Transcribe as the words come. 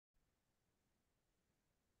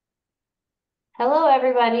Hello,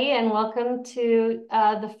 everybody, and welcome to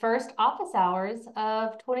the first office hours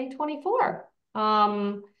of 2024.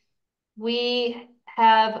 We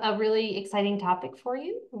have a really exciting topic for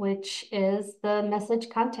you, which is the message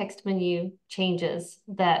context menu changes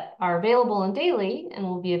that are available in daily and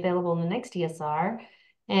will be available in the next ESR.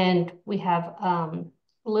 And we have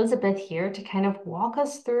Elizabeth here to kind of walk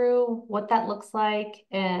us through what that looks like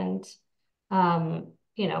and,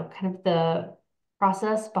 kind of the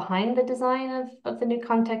process behind the design of the new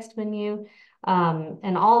context menu,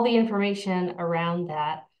 and all the information around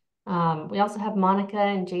that. We also have Monica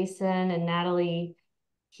and Jason and Natalie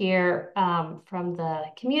here from the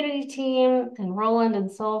community team, and Roland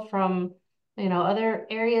and Sol from other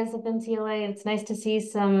areas of MCLA. It's nice to see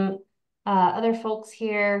some other folks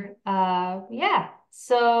here. Yeah.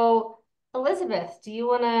 So Elizabeth, do you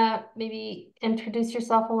want to maybe introduce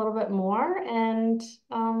yourself a little bit more and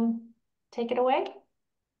take it away?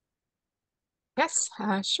 Yes,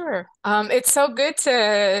 sure. It's so good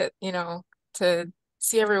to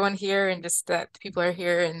see everyone here and just that people are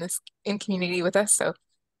here in community with us. So I'm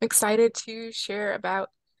excited to share about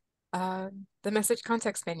the message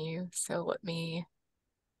context menu. So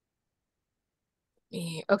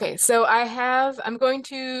okay, so I'm going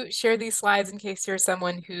to share these slides in case you're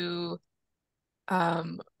someone who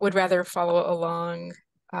would rather follow along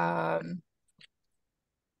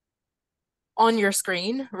on your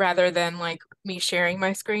screen rather than like me sharing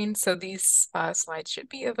my screen. So these slides should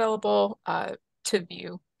be available to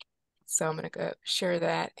view. So I'm going to go share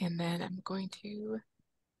that and then I'm going to.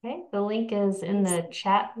 Okay, the link is in the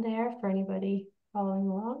chat there for anybody following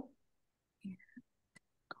along.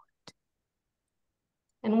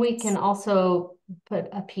 And we can also put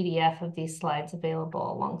a PDF of these slides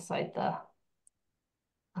available alongside the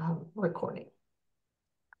recording.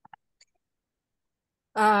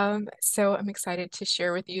 So I'm excited to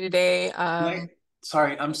share with you today.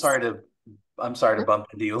 Sorry, I'm sorry to bump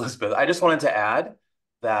into you, Elizabeth. I just wanted to add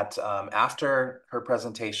that after her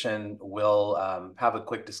presentation, we'll have a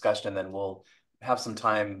quick discussion and then we'll have some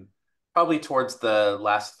time, probably towards the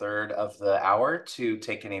last third of the hour, to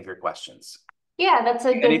take any of your questions. Yeah, that's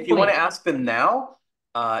a And good if you want point. to ask them now,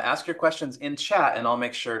 ask your questions in chat and I'll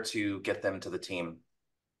make sure to get them to the team.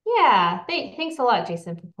 Yeah, thanks a lot,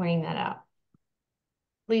 Jason, for pointing that out.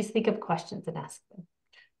 Please think of questions and ask them.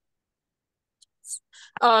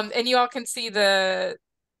 And you all can see the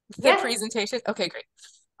Yeah. presentation. Okay, great.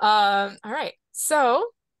 All right. So,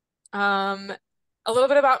 um, a little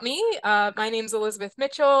bit about me. My name's Elizabeth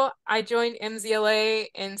Mitchell. I joined MZLA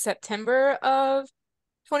in September of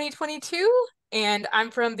 2022, and I'm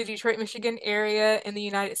from the Detroit, Michigan area in the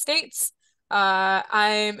United States.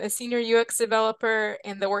 I'm a senior UX developer,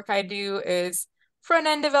 and the work I do is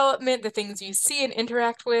front-end development, the things you see and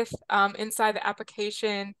interact with inside the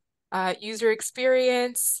application, user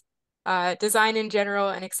experience, design in general,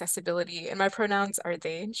 and accessibility. And my pronouns are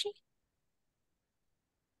they and she.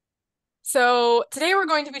 So today we're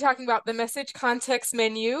going to be talking about the message context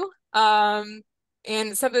menu. And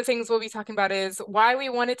some of the things we'll be talking about is why we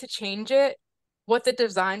wanted to change it, what the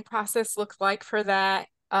design process looked like for that,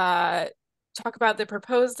 talk about the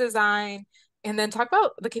proposed design, and then talk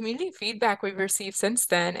about the community feedback we've received since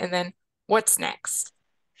then, and then what's next.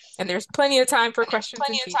 And there's plenty of time for questions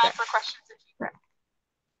and feedback.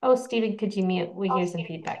 Oh, Stephen, could you mute? We hear some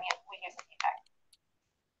feedback.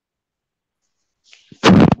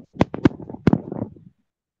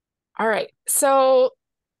 All right, so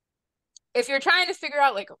if you're trying to figure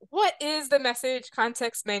out like what is the message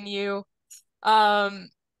context menu,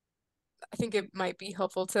 I think it might be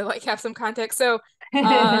helpful to like have some context. So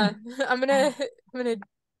I'm gonna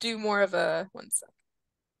do more of a one sec.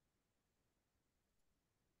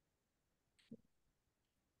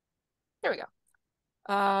 There we go.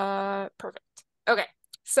 Perfect. Okay.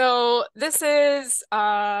 So this is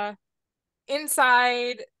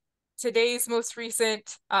inside today's most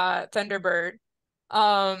recent Thunderbird.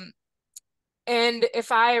 Um, and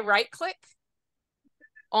if I right click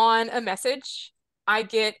on a message, I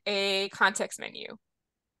get a context menu.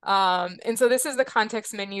 And so this is the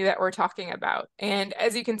context menu that we're talking about. And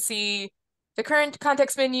as you can see, the current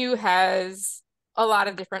context menu has a lot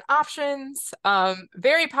of different options,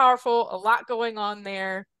 very powerful, a lot going on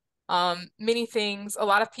there, many things. A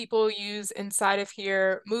lot of people use inside of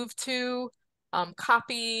here, move to,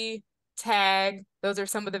 copy, tag. Those are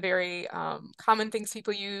some of the very common things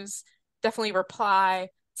people use. Definitely reply.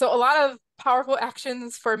 So a lot of powerful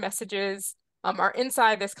actions for messages are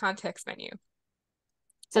inside this context menu.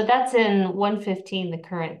 So that's in 115, the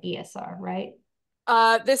current ESR, right?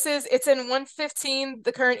 It's in 115,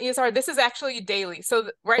 the current ESR. This is actually daily. So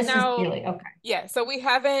right This is now, daily. Okay. yeah, so we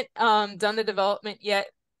haven't done the development yet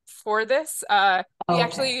for this. We Okay.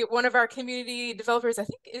 actually, one of our community developers, I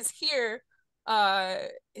think, is here.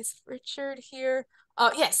 Is Richard here?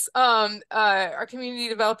 Yes. Our community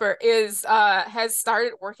developer is has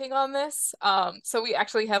started working on this. So we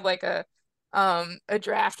actually have like a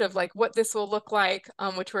draft of like what this will look like,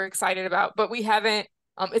 which we're excited about, but we haven't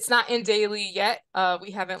it's not in daily yet.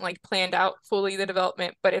 We haven't like planned out fully the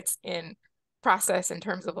development, but it's in process in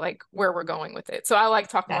terms of like where we're going with it. So I like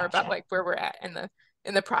talk more about Gotcha. like where we're at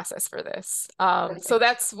in the process for this. So Perfect.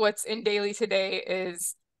 that's what's in daily today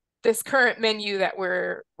is this current menu that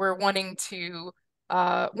we're wanting to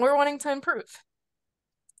improve.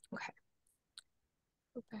 Okay.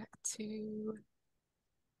 Go back to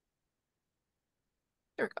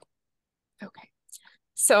there we go. Okay.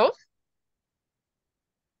 So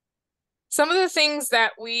some of the things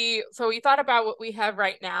that we thought about what we have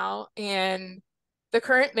right now, and the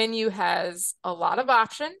current menu has a lot of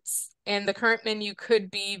options, and the current menu could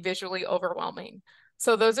be visually overwhelming.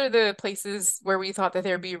 So those are the places where we thought that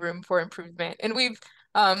there'd be room for improvement. And we've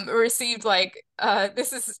received like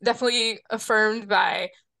this is definitely affirmed by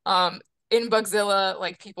in Bugzilla,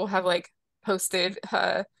 like people have like posted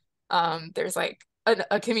there's like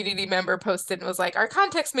a community member posted and was like, our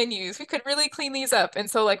context menus, we could really clean these up. And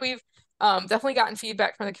so like we've definitely gotten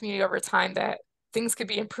feedback from the community over time that things could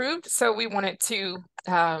be improved. So we wanted to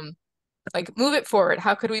like move it forward.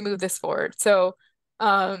 How could we move this forward? So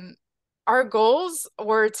um, our goals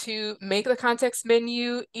were to make the context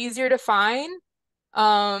menu easier to find,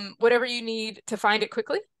 whatever you need to find it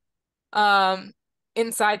quickly um,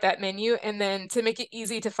 inside that menu, and then to make it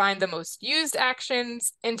easy to find the most used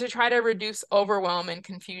actions and to try to reduce overwhelm and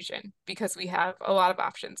confusion because we have a lot of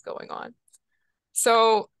options going on.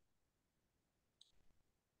 So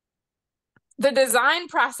the design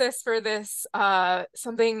process for this,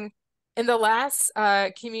 something in the last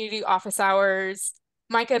community office hours,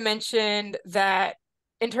 Micah mentioned that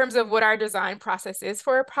in terms of what our design process is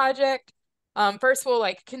for a project, first we'll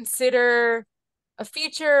like consider a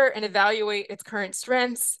feature and evaluate its current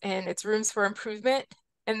strengths and its rooms for improvement.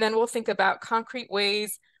 And then we'll think about concrete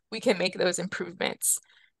ways we can make those improvements.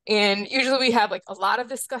 And usually we have like a lot of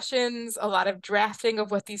discussions, a lot of drafting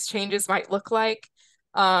of what these changes might look like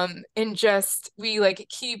and just we like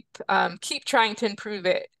keep trying to improve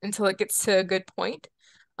it until it gets to a good point.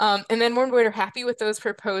 And then when we're happy with those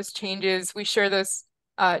proposed changes, we share those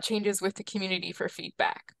changes with the community for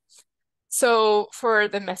feedback. So for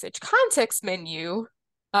the message context menu,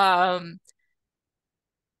 um,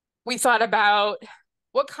 we thought about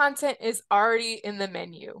what content is already in the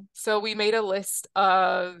menu. So we made a list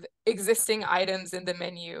of existing items in the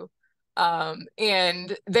menu.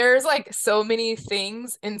 And there's like so many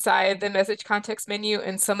things inside the message context menu,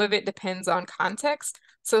 and some of it depends on context.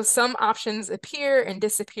 So some options appear and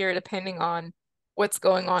disappear depending on what's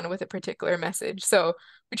going on with a particular message. So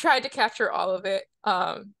we tried to capture all of it.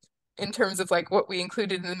 In terms of like what we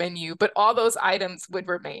included in the menu, but all those items would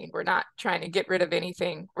remain. We're not trying to get rid of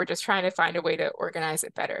anything. We're just trying to find a way to organize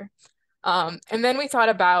it better. And then we thought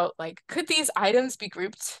about like, could these items be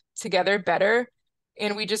grouped together better?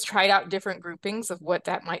 And we just tried out different groupings of what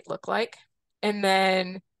that might look like. And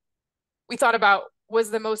then we thought about, was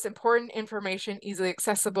the most important information easily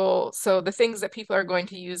accessible? So the things that people are going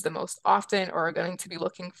to use the most often or are going to be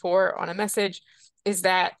looking for on a message, is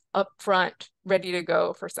that upfront, ready to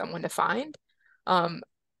go for someone to find? Um,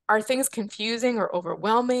 are things confusing or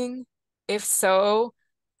overwhelming? If so,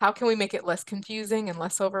 how can we make it less confusing and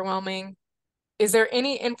less overwhelming? Is there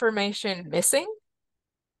any information missing?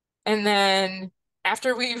 And then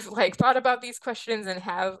after we've like thought about these questions and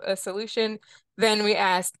have a solution, then we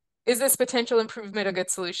ask, is this potential improvement a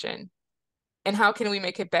good solution? And how can we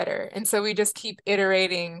make it better? And so we just keep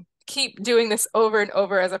iterating, keep doing this over and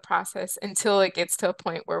over as a process until it gets to a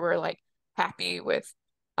point where we're like happy with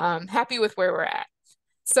where we're at.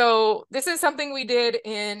 So this is something we did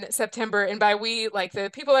in September, and by we, like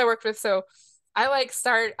the people I worked with. So I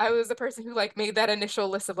was the person who like made that initial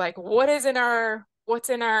list of like, what's in our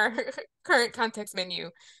current context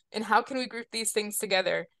menu and how can we group these things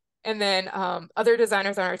together? And then other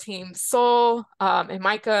designers on our team, Sol and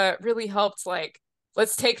Micah really helped like,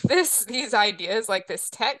 let's take these ideas like this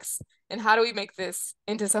text and how do we make this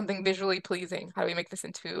into something visually pleasing? How do we make this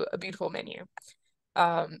into a beautiful menu?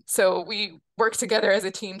 So we work together as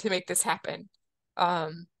a team to make this happen.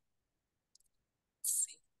 Let's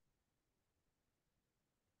see.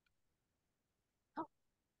 Oh,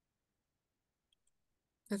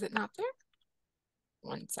 is it not there?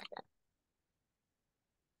 One second.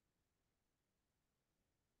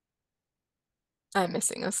 I'm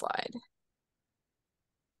missing a slide.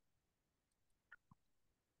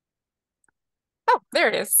 Oh, there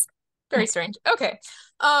it is. Very strange. Okay.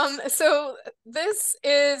 So this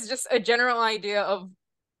is just a general idea of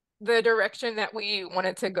the direction that we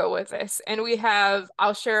wanted to go with this. And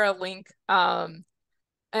I'll share a link. And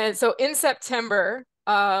so in September,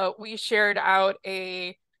 we shared out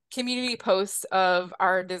a community post of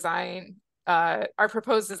our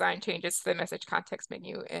proposed design changes to the message context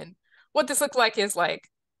menu. And what this looked like is like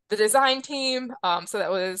the design team. So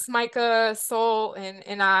that was Micah, Sol,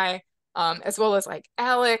 and I, as well as like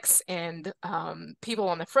Alex and people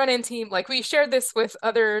on the front end team. Like we shared this with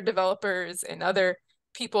other developers and other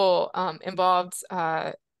people involved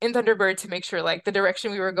in Thunderbird to make sure like the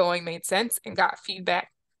direction we were going made sense and got feedback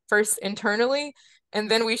first internally.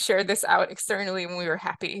 And then we shared this out externally when we were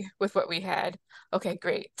happy with what we had. Okay,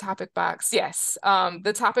 great. Topic box. Yes.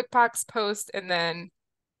 The topic box post, and then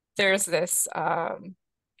there's this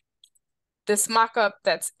mock-up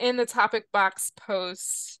that's in the topic box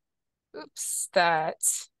post. Oops, that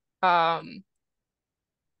the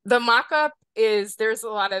mock-up is there's a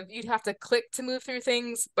lot of you'd have to click to move through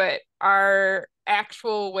things, but our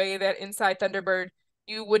actual way that inside Thunderbird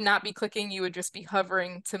you would not be clicking, you would just be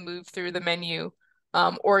hovering to move through the menu,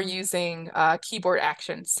 or using keyboard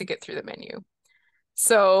actions to get through the menu.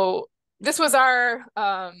 So this was our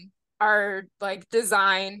like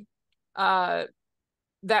design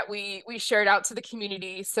that we shared out to the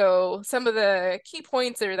community. So some of the key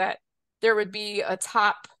points are that there would be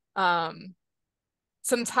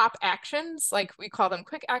some top actions, like we call them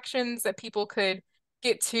quick actions that people could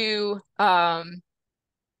get to. And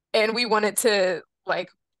we wanted to like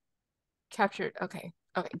capture, okay,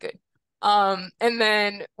 good. And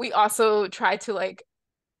then we also tried to like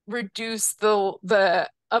reduce the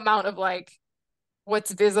amount of like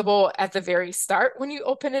what's visible at the very start when you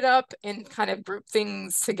open it up and kind of group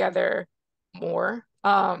things together more.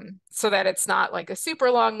 So that it's not like a super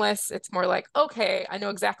long list. It's more like, okay, I know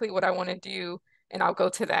exactly what I want to do, and I'll go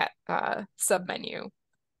to that sub menu.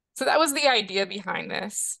 So that was the idea behind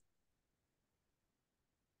this.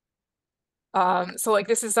 So like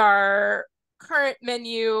this is our current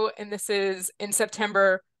menu, and this is in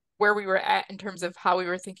September where we were at in terms of how we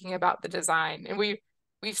were thinking about the design. And we've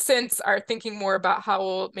since are thinking more about how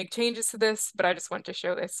we'll make changes to this, but I just want to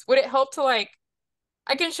show this. Would it help to like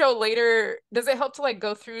I can show later, does it help to like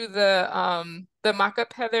go through the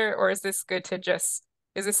mock-up, Heather, or is this good to just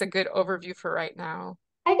is this a good overview for right now?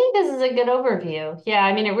 I think this is a good overview. Yeah,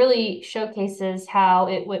 I mean, it really showcases how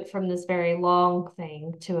it went from this very long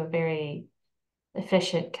thing to a very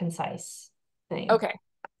efficient, concise thing. Okay.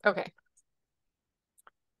 Okay.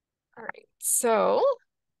 All right. So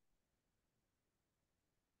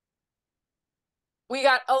we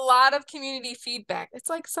got a lot of community feedback. It's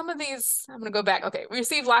like some of these, I'm gonna go back. Okay, we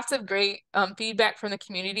received lots of great feedback from the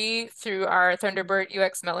community through our Thunderbird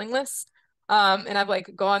UX mailing list. And I've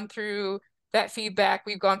like gone through that feedback.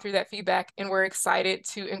 We've gone through that feedback, and we're excited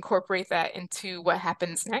to incorporate that into what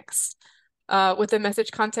happens next with the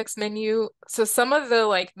message context menu. So some of the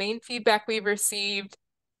like main feedback we've received,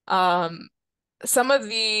 um, some of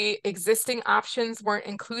the existing options weren't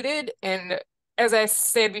included. And as I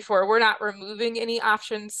said before, we're not removing any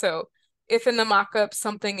options. So if in the mockup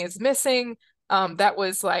something is missing, that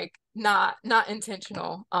was like not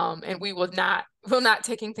intentional. And we'll not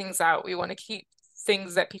taking things out. We want to keep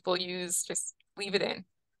things that people use, just leave it in.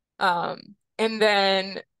 And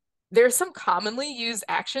then there's some commonly used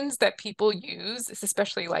actions that people use,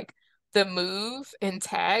 especially like the move and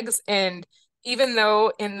tags. And even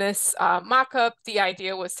though in this mock-up, the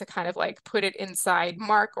idea was to kind of like put it inside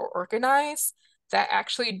mark or organize, that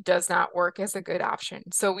actually does not work as a good option.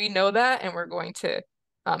 So we know that, and we're going to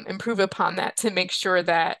improve upon that to make sure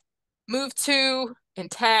that move to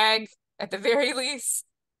and tag at the very least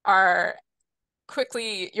are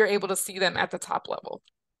you're able to see them at the top level.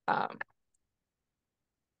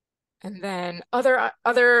 And then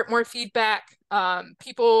other more feedback,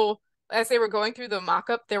 people as they were going through the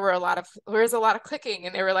mock-up, there was a lot of clicking,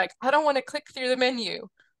 and they were like, I don't want to click through the menu.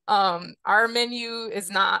 Our menu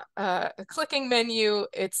is not a clicking menu,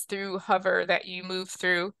 it's through hover that you move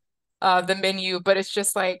through the menu, but it's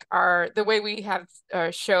just like the way we have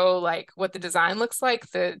show like what the design looks like,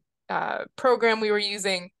 the program we were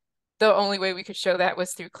using, the only way we could show that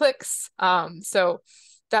was through clicks. So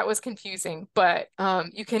that was confusing, but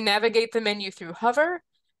you can navigate the menu through hover.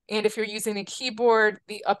 And if you're using a keyboard,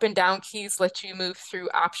 the up and down keys let you move through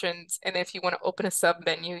options. And if you want to open a sub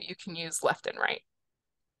menu, you can use left and right.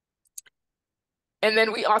 And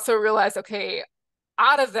then we also realized, okay,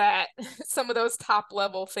 out of that, some of those top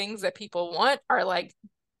level things that people want are like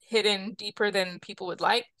hidden deeper than people would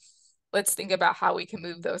like, let's think about how we can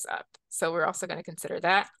move those up. So we're also going to consider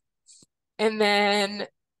that. And then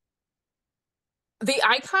the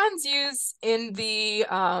icons used in these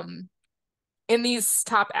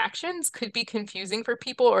top actions could be confusing for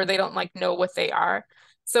people, or they don't like know what they are.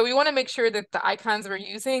 So we want to make sure that the icons we're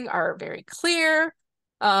using are very clear.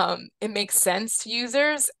 It makes sense to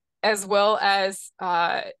users, as well as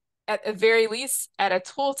at the very least add a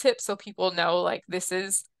tooltip so people know like this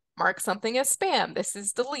is mark something as spam, this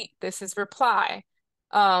is delete, this is reply.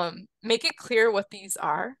 Make it clear what these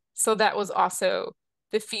are. So that was also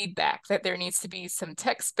the feedback, that there needs to be some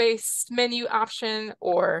text-based menu option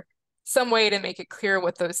or some way to make it clear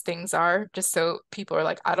what those things are, just so people are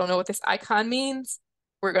like, I don't know what this icon means.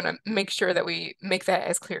 We're going to make sure that we make that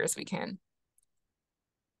as clear as we can.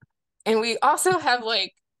 And we also have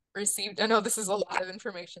like received, I know this is a lot of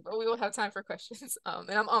information, but we will have time for questions.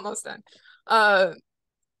 And I'm almost done.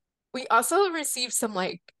 We also received some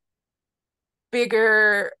like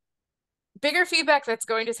bigger feedback that's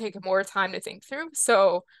going to take more time to think through.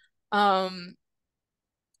 So a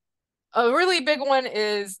really big one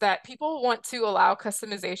is that people want to allow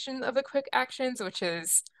customization of the quick actions, which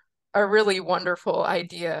is a really wonderful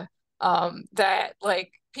idea. That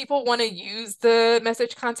like people want to use the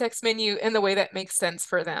message context menu in the way that makes sense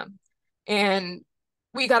for them. And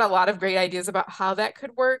we got a lot of great ideas about how that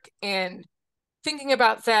could work. And thinking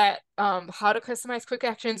about that, how to customize quick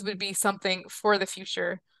actions would be something for the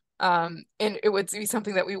future. And it would be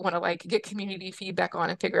something that we want to like get community feedback on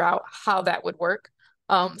and figure out how that would work.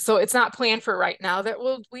 So it's not planned for right now that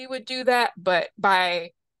we would do that, but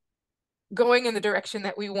by going in the direction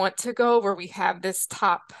that we want to go, where we have this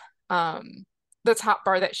the top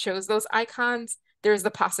bar that shows those icons, there's the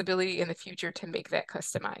possibility in the future to make that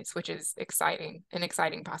customized, which is exciting, an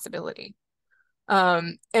exciting possibility.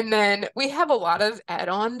 And then we have a lot of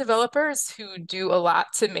add-on developers who do a lot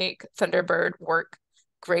to make Thunderbird work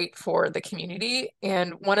great for the community.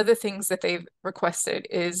 And one of the things that they've requested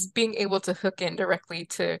is being able to hook in directly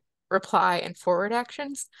to reply and forward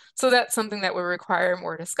actions. So that's something that would require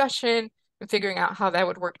more discussion and figuring out how that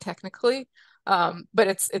would work technically. But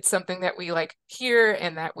it's something that we like here,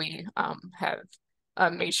 and that we have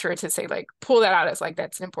made sure to say like pull that out as like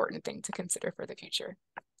that's an important thing to consider for the future.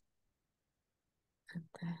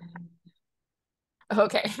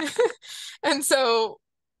 Okay. And so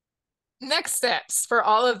next steps for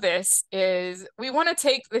all of this is we want to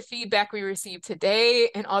take the feedback we received today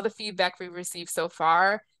and all the feedback we received so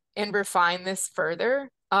far and refine this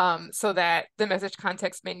further, so that the message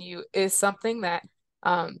context menu is something that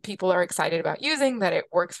people are excited about using, that it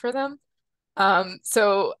works for them.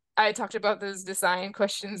 So I talked about those design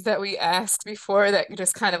questions that we asked before that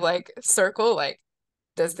just kind of like circle, like,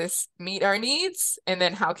 does this meet our needs? And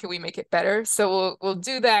then how can we make it better? So we'll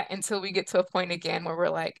do that until we get to a point again where we're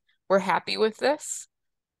like, we're happy with this.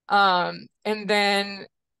 And then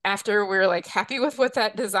after we're like happy with what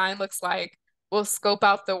that design looks like, we'll scope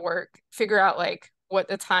out the work, figure out like what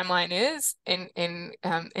the timeline is, and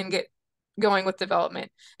get going with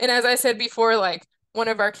development. And as I said before, like one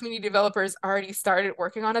of our community developers already started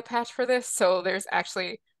working on a patch for this. So there's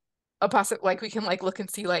actually a possible, like we can like look and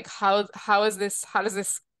see like how does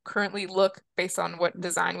this currently look based on what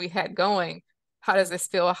design we had going? How does this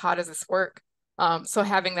feel? How does this work? So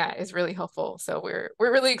having that is really helpful. So we're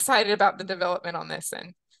really excited about the development on this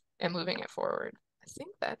and moving it forward. I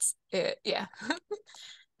think that's it. Yeah.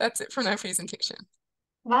 That's it from our presentation.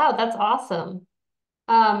 Wow, that's awesome.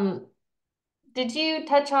 Um, did you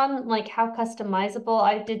touch on like how customizable?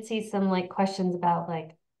 I did see some like questions about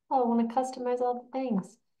like, oh, I want to customize all the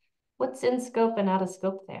things. What's in scope and out of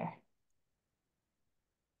scope there?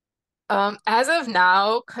 As of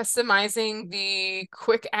now, customizing the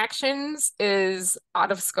quick actions is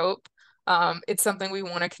out of scope. It's something we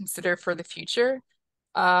want to consider for the future.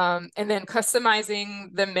 And then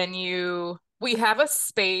customizing the menu, we have a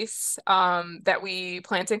space that we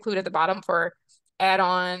plan to include at the bottom for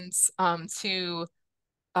add-ons uh,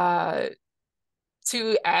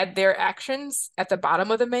 to add their actions at the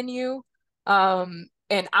bottom of the menu.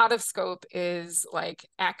 And out of scope is like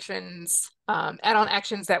actions, add-on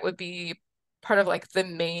actions that would be part of like the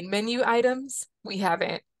main menu items. We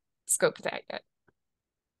haven't scoped that yet.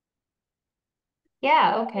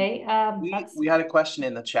 Yeah, okay. We had a question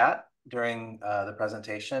in the chat during the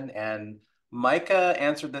presentation, and Micah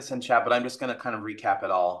answered this in chat, but I'm just going to kind of recap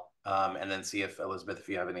it all, and then see if Elizabeth, if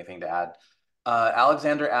you have anything to add.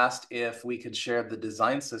 Alexander asked if we could share the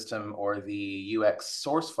design system or the UX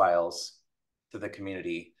source files to the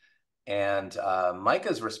community. And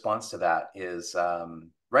Micah's response to that is,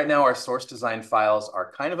 right now our source design files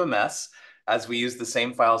are kind of a mess. as we use the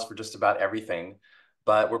same files for just about everything.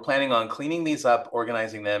 But we're planning on cleaning these up,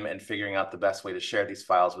 organizing them, and figuring out the best way to share these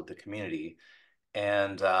files with the community.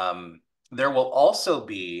 And there will also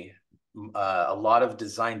be a lot of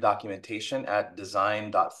design documentation at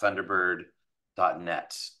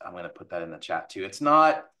design.thunderbird.net. I'm going to put that in the chat too. It's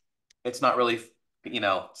not really,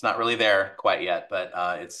 it's not really there quite yet, but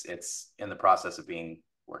it's in the process of being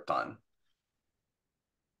worked on.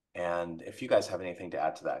 And if you guys have anything to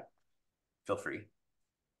add to that, feel free.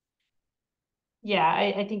 Yeah,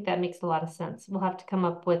 I think that makes a lot of sense. We'll have to come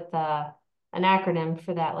up with an acronym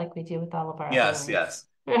for that, like we do with all of our other Yes, links. yes.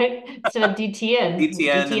 Right? Instead of DTN,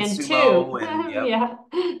 DTN and DTN2. Sumo and yep.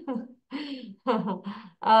 Yeah.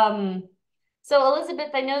 Um, so Elizabeth,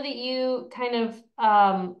 I know that you kind of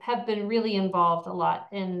have been really involved a lot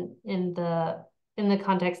in the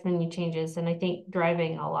context menu changes, and I think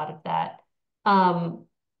driving a lot of that. Um,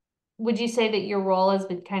 would you say that your role has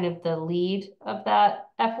been kind of the lead of that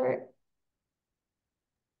effort?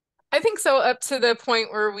 I think so, up to the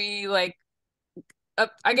point where we like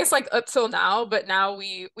up I guess like up till now, but now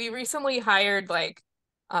we recently hired like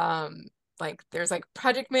there's like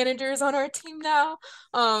project managers on our team now,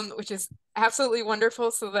 which is absolutely wonderful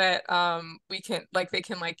so that we can like they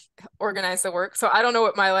can like organize the work. So I don't know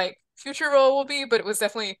what my like future role will be, but it was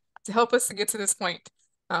definitely to help us to get to this point,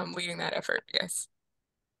 leading that effort. Yes.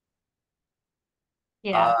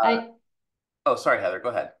 Yeah, Oh, sorry, Heather, go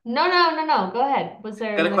ahead. no. Go ahead. Was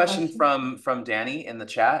there Got a another question question? from Danny in the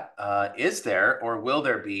chat. Is there or will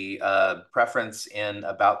there be a preference in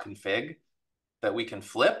about config that we can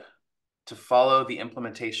flip to follow the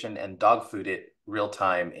implementation and dog food it real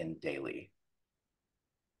time in daily?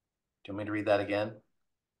 Do you want me to read that again?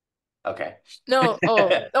 Okay. No,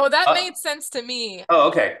 oh, that Uh, made sense to me. oh,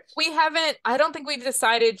 okay. I don't think we've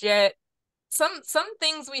decided yet. Some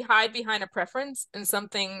things we hide behind a preference and some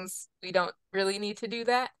things we don't really need to do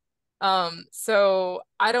that. So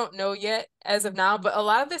I don't know yet as of now, but a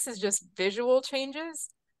lot of this is just visual changes.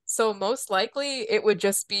 So most likely it would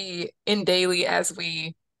just be in daily as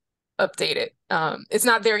we update it. It's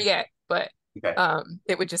not there yet, but Okay.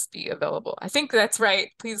 it would just be available. I think that's right.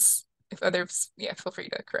 Please, if others, yeah, feel free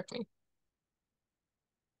to correct me.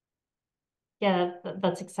 Yeah,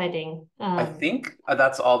 that's exciting. I think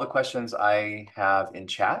that's all the questions I have in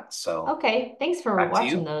chat. So Okay, thanks for back to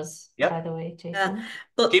watching you. those, by Yep. the way, Yeah. Jason. Keep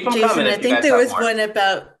Well, them coming Jason, I if you think guys there have was more. one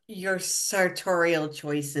about your sartorial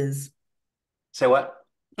choices. Say what?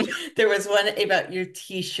 There was one about your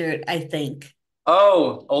t-shirt, I think.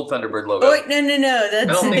 Oh, old Thunderbird Oh, logo. wait, no. I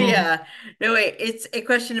That's don't think. yeah. No, wait, it's a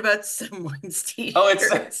question about someone's Oh,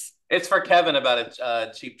 t-shirts. it's for Kevin about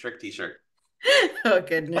a cheap trick t-shirt. Oh,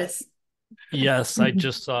 goodness. Yes, I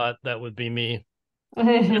just saw it. That would be me.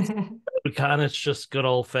 It's just good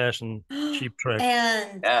old fashioned cheap trick.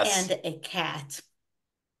 Yes. And a cat.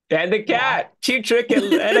 And a Yeah. cat. Cheap trick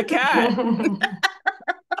and a cat.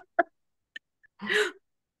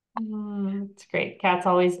 It's great. Cats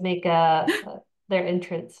always make their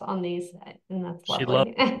entrance on these, and that's She loves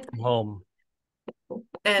lovely. it from home.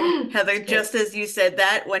 And Heather, It's great. just as you said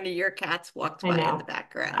that, one of your cats walked I by in the know. I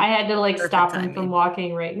background. had to like Perfect stop him from timing.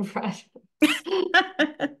 walking right in front.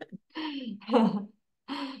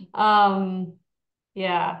 Um,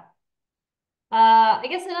 yeah. I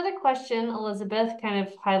guess another question, Elizabeth, kind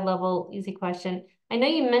of high level, easy question. I know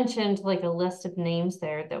you mentioned like a list of names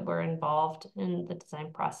there that were involved in the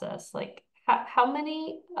design process. Like, how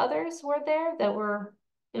many others were there that were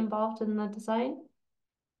involved in the design?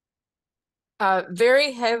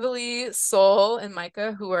 Very heavily Sol and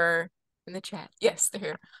Micah, who are in the chat. Yes, they're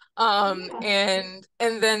here. Yeah.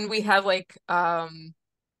 And then we have like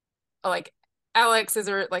Alex is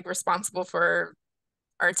like responsible for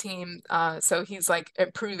our team. So he's like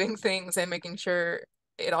improving things and making sure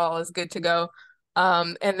it all is good to go.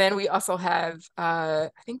 And then we also have I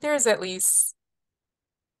think there's at least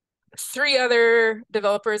three other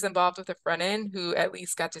developers involved with the front end who at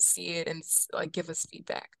least got to see it and like give us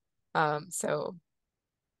feedback. So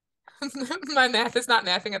my math is not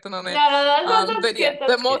mathing at the moment. No, that's But yeah, good. the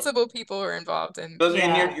That's good. multiple people were involved and Those are in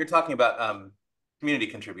Yeah. you're talking about community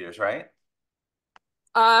contributors, right?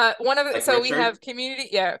 one of the Like so we Richard? have community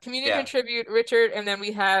Yeah. contribute Richard, and then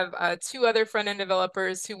we have two other front end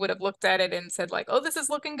developers who would have looked at it and said like, oh, this is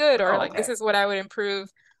looking good, or Oh, like this okay. is what I would improve.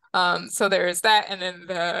 So there's that, and then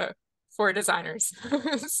the four designers.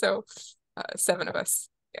 So seven of us.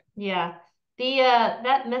 Yeah. The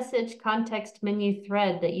that message context menu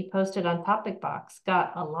thread that you posted on Topic Box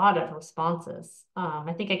got a lot of responses.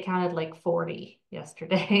 I think I counted like 40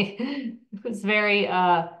 yesterday. It was very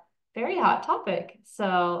hot topic.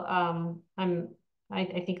 So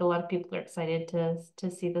I think a lot of people are excited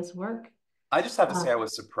to see this work. I just have to say I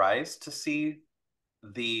was surprised to see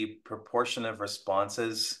the proportion of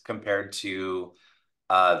responses compared to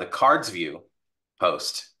the cards view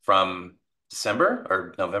post from December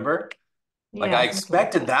or November. Like I Yeah, something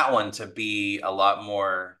like expected that. that one to be a lot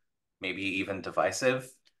more, maybe even divisive,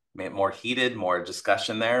 more heated, more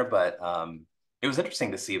discussion there. But it was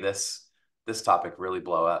interesting to see this topic really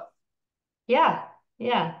blow up. Yeah,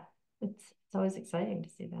 yeah. It's always exciting to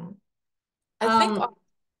see that. I think, Um,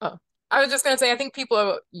 oh, I was just gonna say, I think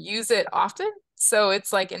people use it often, so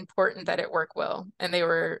it's like important that it work well. And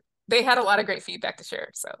they had a lot of great feedback to share.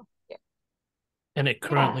 So yeah. And it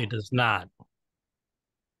yeah, currently does not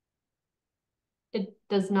it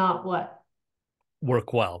does not what?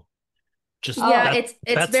 work well. Just Yeah, Oh, that it's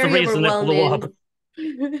that's the very reason it blew up.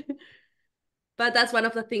 overwhelming. But that's one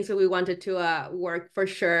of the things that we wanted to work for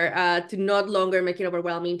sure, to not longer make it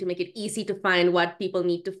overwhelming, to make it easy to find what people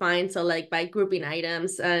need to find. So like by grouping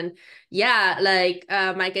items and yeah, like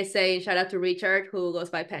Mike is saying, shout out to Richard who goes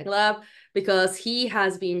by Pen Club because he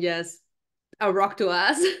has been just a rock to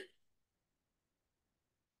us.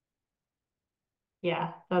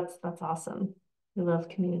 yeah, that's awesome. We love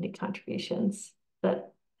community contributions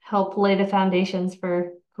that help lay the foundations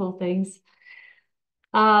for cool things.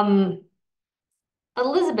 Um,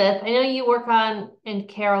 Elizabeth, I know you work on and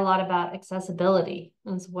care a lot about accessibility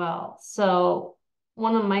as well. So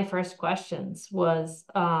one of my first questions was,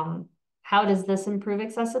 how does this improve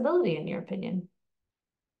accessibility in your opinion?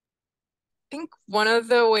 Think one of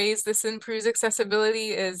the ways this improves accessibility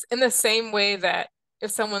is in the same way that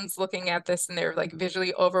if someone's looking at this and they're like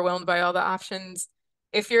visually overwhelmed by all the options,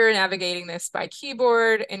 if you're navigating this by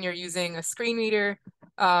keyboard and you're using a screen reader,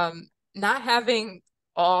 not having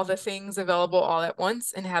all the things available all at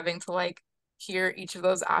once and having to like hear each of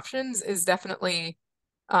those options is definitely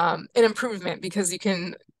an improvement because you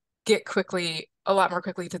can get a lot more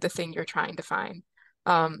quickly to the thing you're trying to find.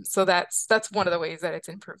 So that's one of the ways that it's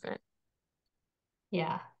improvement.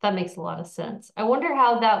 Yeah, that makes a lot of sense. I wonder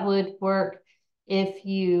how that would work if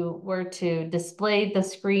you were to display the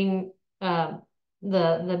screen, the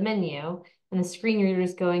menu, and the screen reader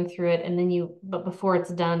is going through it, and then but before it's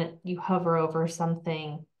done, you hover over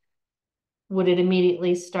something. Would it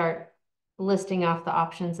immediately start listing off the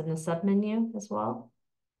options in the submenu as well?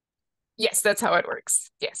 Yes, that's how it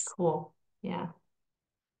works. Yes. Cool. Yeah,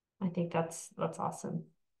 I think that's awesome.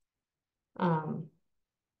 Um,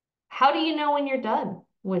 how do you know when you're done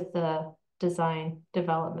with the design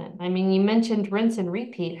development? I mean, you mentioned rinse and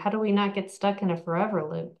repeat. How do we not get stuck in a forever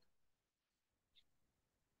loop?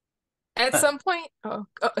 At some point,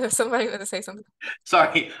 somebody going to say something.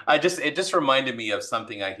 Sorry, it just reminded me of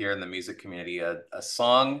something I hear in the music community. A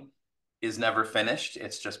song is never finished,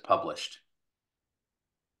 it's just published.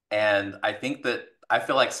 And I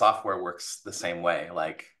feel like software works the same way.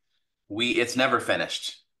 Like it's never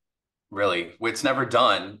finished, really. It's never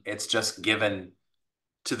done. It's just given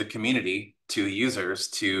to the community, to users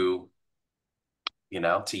to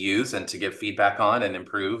use and to give feedback on and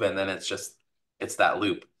improve. And then it's that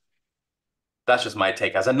loop. That's just my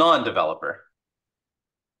take as a non-developer.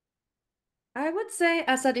 I would say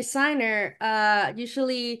as a designer,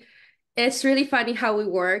 usually it's really funny how we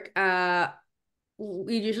work.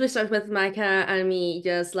 We usually start with Micah and me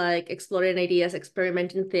just like exploring ideas,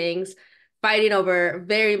 experimenting things, fighting over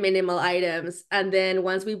very minimal items. And then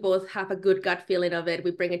once we both have a good gut feeling of it,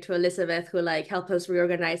 we bring it to Elizabeth who like help us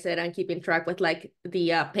reorganize it and keep in track with like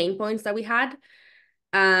the pain points that we had.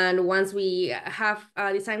 And once we have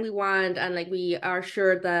a design we want and like we are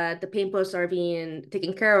sure that the pain points are being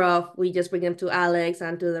taken care of, we just bring them to Alex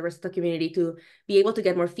and to the rest of the community to be able to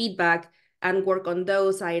get more feedback and work on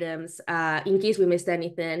those items in case we missed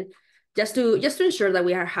anything, just to ensure that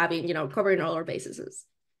we are having, covering all our bases.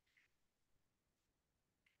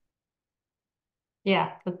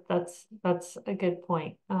 Yeah, that's a good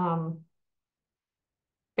point.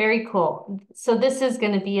 Very cool. So this is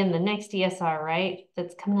going to be in the next ESR, right?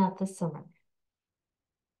 That's coming out this summer.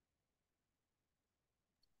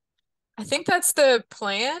 I think that's the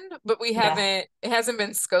plan, but Yeah, it hasn't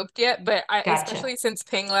been scoped yet. But gotcha. especially since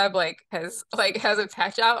Ping Lab has a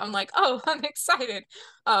patch out, I'm like, oh, I'm excited.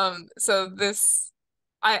 So this,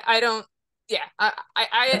 I don't, yeah,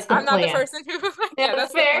 That's the I'm not the plan. person who, Yeah, yeah,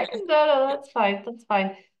 that's that's the fair. plan. No, that's fine. That's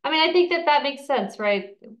fine. I mean, I think that makes sense, right?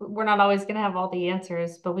 We're not always going to have all the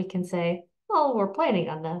answers, but we can say, well, we're planning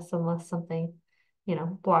on this unless something,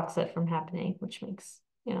 blocks it from happening, which makes,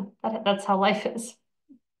 that's how life is.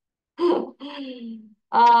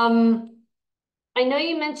 Um, I know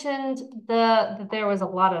you mentioned that there was a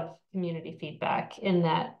lot of community feedback in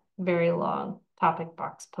that very long topic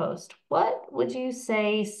box post. What would you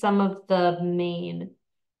say some of the main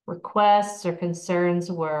requests or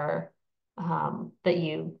concerns were that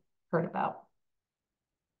you heard about.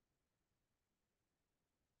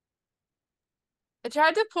 I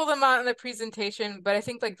tried to pull them out in the presentation, but I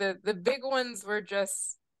think like the big ones were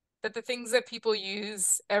just that the things that people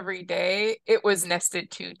use every day, it was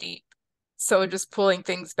nested too deep. So just pulling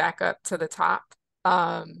things back up to the top.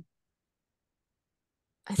 I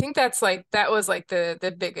think that was like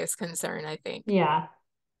the biggest concern, I think. Yeah.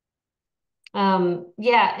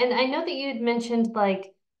 Yeah, and I know that you had mentioned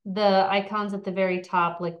like the icons at the very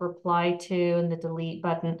top, like reply to and the delete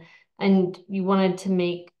button, and you wanted to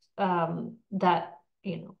make that,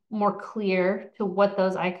 more clear to what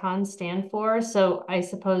those icons stand for. So I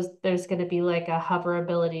suppose there's going to be like a hover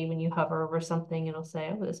ability when you hover over something, it'll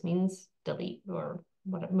say, oh, this means delete or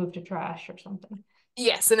what, move to trash or something.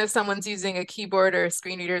 Yes, and if someone's using a keyboard or a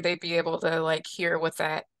screen reader, they'd be able to like hear what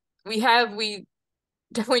that we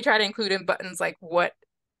definitely try to include in buttons like what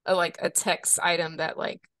like a text item that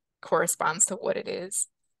like corresponds to what it is.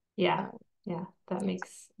 Yeah, yeah, that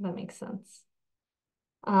makes sense.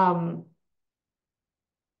 Um,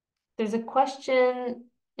 There's a question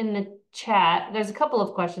in the chat. There's a couple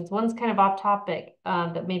of questions. One's kind of off topic,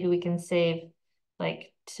 that maybe we can save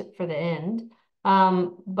like for the end.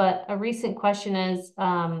 But a recent question is,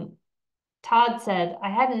 Todd said, I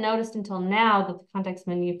hadn't noticed until now that the context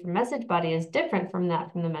menu for message body is different from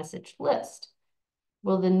that from the message list.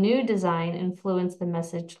 Will the new design influence the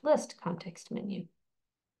message list context menu?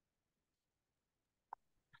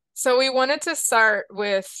 So we wanted to start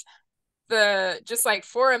with just like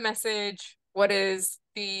for a message, what does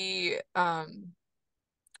the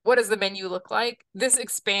menu look like? This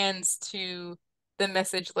expands to the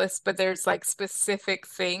message list, but there's like specific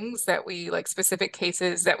things that like specific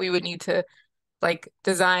cases that we would need to like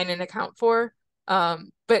design and account for. But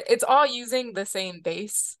it's all using the same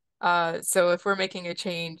base. So if we're making a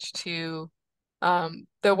change to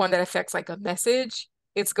the one that affects like a message,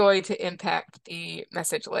 it's going to impact the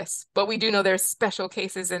message list. But we do know there's special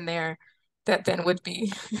cases in there that then would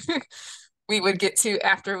be we would get to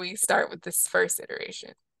after we start with this first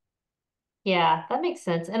iteration. Yeah, that makes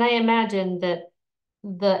sense. And I imagine that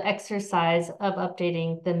the exercise of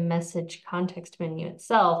updating the message context menu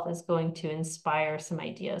itself is going to inspire some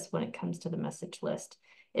ideas when it comes to the message list.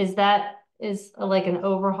 Is like an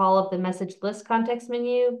overhaul of the message list context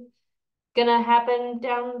menu gonna happen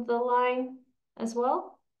down the line as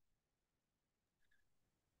well?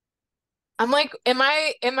 I'm like, am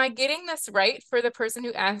I getting this right for the person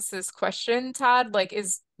who asked this question, Todd? Like,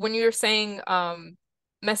 is when you're saying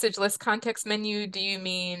message list context menu, do you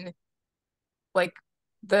mean like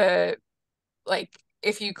the like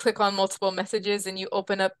if you click on multiple messages and you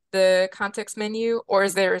open up the context menu, or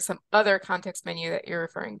is there some other context menu that you're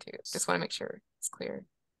referring to? Just want to make sure it's clear.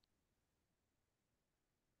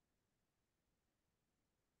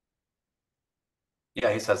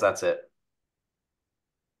 Yeah, he says that's it.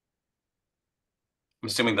 I'm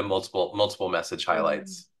assuming the multiple message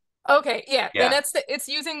highlights. Okay, yeah, then Yeah. it's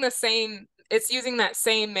using that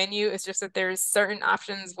same menu. It's just that there's certain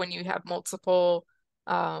options when you have multiple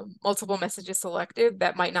messages selected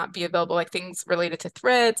that might not be available, like things related to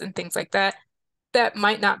threads and things like that, that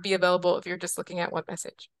might not be available if you're just looking at one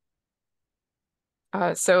message.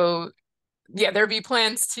 So yeah, there'd be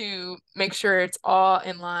plans to make sure it's all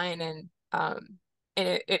in line and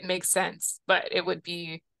it makes sense, but it would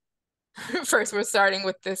be first we're starting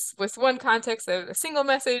with this with one context of a single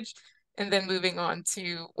message and then moving on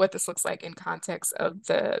to what this looks like in context of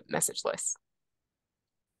the message list.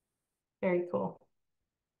 Very cool.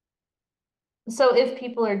 So if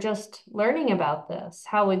people are just learning about this,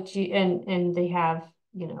 how would you, and they have,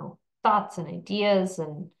 thoughts and ideas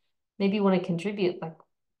and maybe want to contribute, like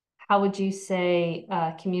how would you say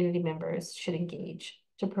community members should engage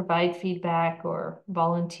to provide feedback or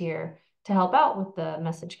volunteer to help out with the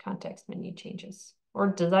message context menu changes or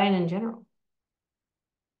design in general?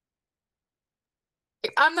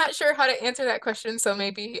 I'm not sure how to answer that question, so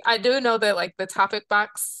maybe I do know that like the topic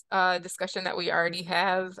box discussion that we already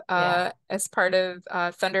have as part of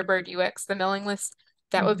Thunderbird UX, the mailing list,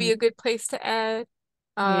 that would be a good place to add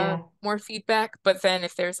more feedback. But then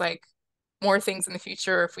if there's like more things in the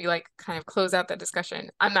future, if we like kind of close out that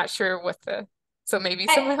discussion, I'm not sure so maybe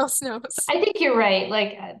someone else knows. I think you're right.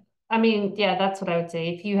 Like, I mean, yeah, that's what I would say.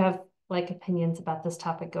 If you have like opinions about this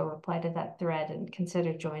topic, go reply to that thread and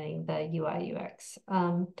consider joining the UI UX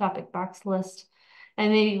topic box list.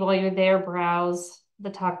 And maybe while you're there, browse the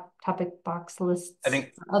topic box lists. I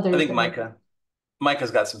think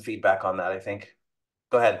Micah's got some feedback on that, I think.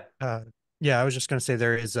 Go ahead. Yeah, I was just going to say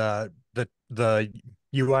there is the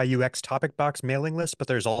UI UX topic box mailing list, but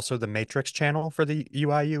there's also the matrix channel for the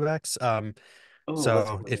UI UX. Oh, let's So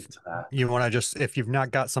go if into that. you want to just, if you've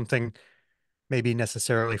not got something maybe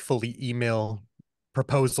necessarily fully email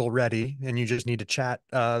proposal ready and you just need to chat,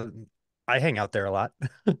 I hang out there a lot.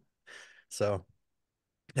 So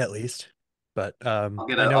at least, but I know I'll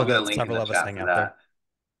get a that link in several the of us chat hang for out there. that.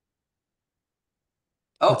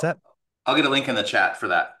 What's Oh, that? I'll get a link in the chat for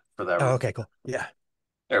that Oh, okay, cool. Yeah.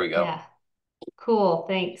 There we go. Yeah. Cool,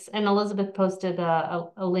 thanks. And Elizabeth posted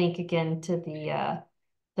a link again to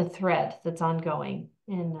the thread that's ongoing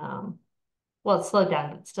in well, it's slowed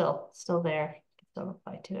down, but still there. You can still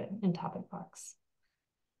reply to it in topic box.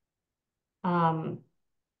 I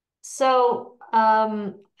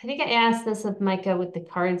think I asked this of Micah with the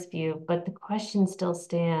cards view, but the question still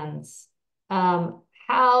stands.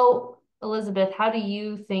 How, Elizabeth, how do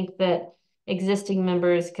you think that existing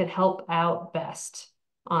members could help out best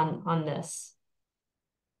on this?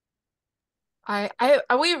 I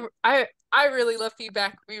really love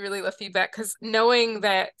feedback. We really love feedback because knowing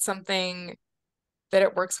that something that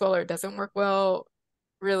it works well or doesn't work well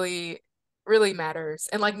really, really matters.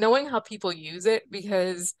 And like knowing how people use it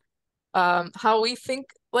because how we think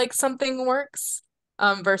like something works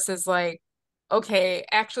versus like, okay,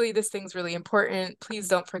 actually this thing's really important. Please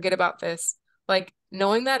don't forget about this. Like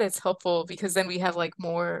knowing that is helpful because then we have like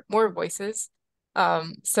more voices.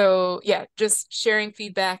 So yeah, just sharing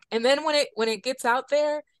feedback. And then when it gets out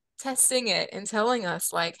there, testing it and telling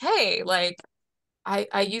us like, hey, like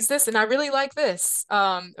I use this and I really like this.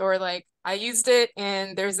 Or like I used it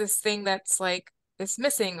and there's this thing that's like it's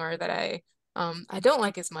missing or that I don't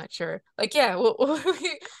like as much or like yeah,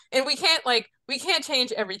 and we can't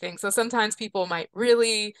change everything. So sometimes people might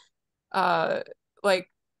really uh like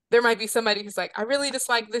there might be somebody who's like I really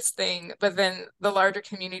dislike this thing, but then the larger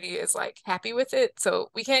community is like happy with it. So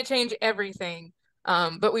we can't change everything.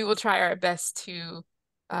 But we will try our best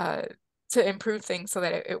uh to improve things so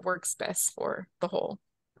that it works best for the whole.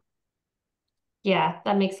 Yeah,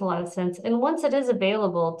 that makes a lot of sense. And once it is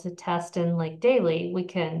available to test in like daily, we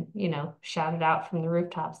can, shout it out from the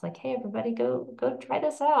rooftops like, hey, everybody, go try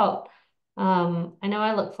this out. I know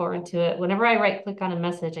I look forward to it. Whenever I right click on a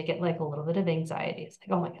message, I get like a little bit of anxiety. It's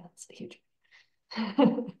like, oh my God, it's a huge.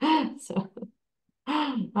 So,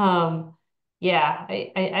 yeah,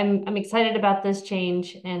 I'm excited about this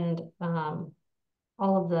change and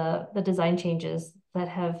all of the design changes that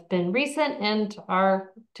have been recent and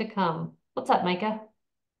are to come. What's up, Micah?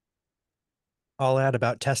 I'll add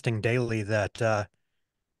about testing daily that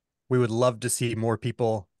we would love to see more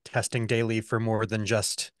people testing daily for more than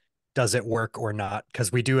just does it work or not,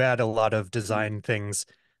 because we do add a lot of design things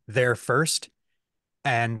there first.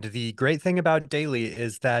 And the great thing about daily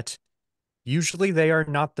is that usually they are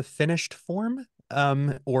not the finished form,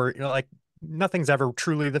 or like nothing's ever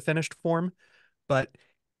truly the finished form, but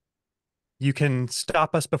you can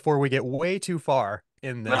stop us before we get way too far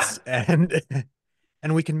in this, and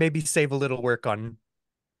and we can maybe save a little work on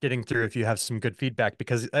getting through if you have some good feedback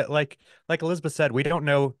because like Elizabeth said, we don't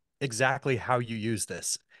know exactly how you use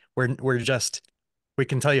this. We're just we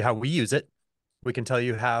can tell you how we use it. We can tell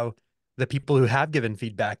you how the people who have given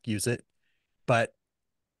feedback use it, but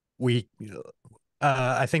we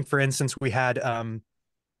I think for instance we had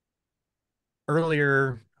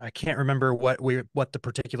earlier I can't remember what the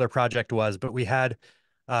particular project was, but we had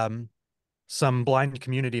um some blind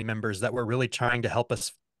community members that were really trying to help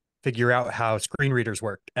us figure out how screen readers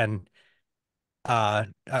worked and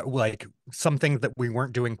like some things that we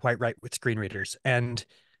weren't doing quite right with screen readers. And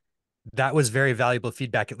that was very valuable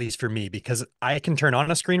feedback, at least for me, because I can turn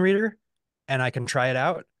on a screen reader and I can try it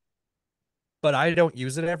out, but I don't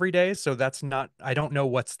use it every day. So that's not, I don't know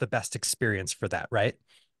what's the best experience for that. Right.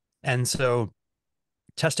 And so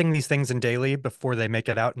testing these things in daily before they make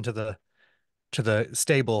it out into to the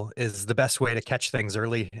stable is the best way to catch things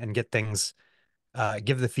early and get things,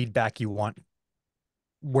 give the feedback you want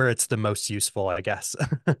where it's the most useful, I guess.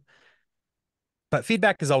 But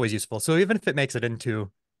feedback is always useful. So even if it makes it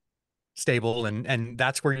into stable and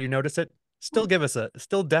that's where you notice it, still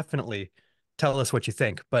definitely tell us what you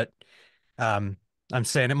think. But um, I'm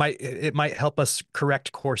saying it might help us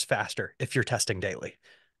correct course faster if you're testing daily.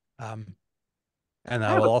 Um, and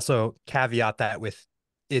I will also caveat that with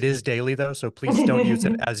it is daily though, so please don't use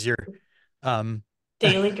it as your um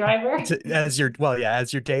Daily driver. as your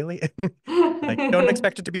as your daily. Like don't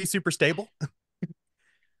expect it to be super stable.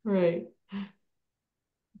 Right.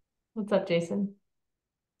 What's up, Jason?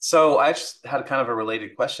 So I just had kind of a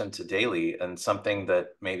related question to daily and something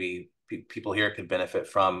that maybe people here could benefit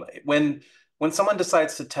from. When someone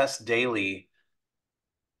decides to test daily,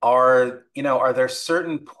 are there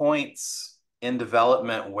certain points in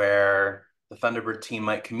development where the Thunderbird team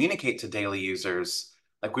might communicate to daily users,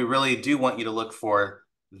 like we really do want you to look for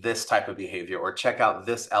this type of behavior or check out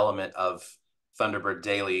this element of Thunderbird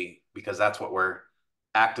daily because that's what we're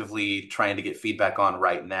actively trying to get feedback on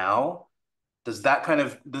right now. Does that kind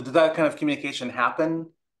of communication happen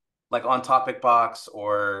like on Topic Box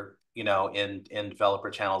or in developer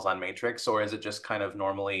channels on Matrix, or is it just kind of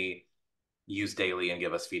normally use daily and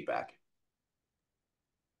give us feedback?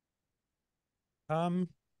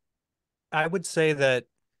 I would say that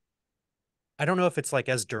I don't know if it's like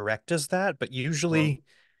as direct as that, but usually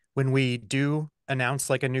when we do announce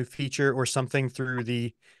like a new feature or something through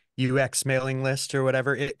the UX mailing list or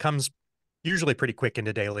whatever, it comes usually pretty quick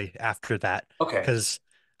into daily after that. Okay. Because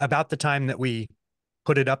about the time that we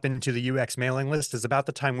put it up into the UX mailing list is about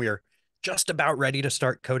the time we are just about ready to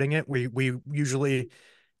start coding it. We usually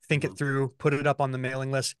think it through, put it up on the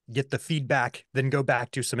mailing list, get the feedback, then go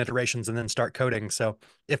back to some iterations and then start coding. So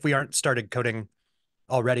if we aren't started coding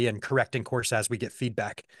already and correcting course as we get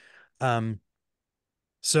feedback.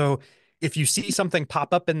 So if you see something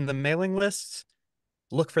pop up in the mailing lists,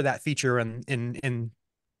 look for that feature in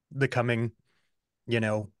the coming,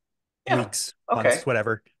 weeks, months,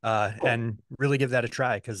 whatever, cool. And really give that a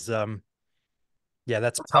try because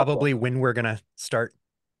that's probably helpful when we're gonna start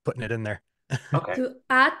putting it in there. Okay. To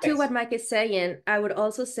add to what Mike is saying, I would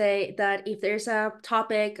also say that if there's a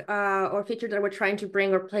topic or feature that we're trying to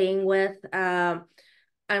bring or playing with,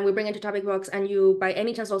 and we bring it to Topic Box, and you by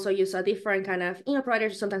any chance also use a different kind of email provider,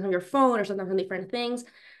 sometimes on your phone or sometimes on different things,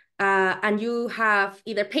 and you have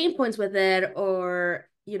either pain points with it or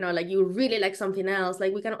like you really like something else,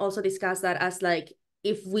 like we can also discuss that as like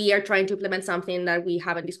if we are trying to implement something that we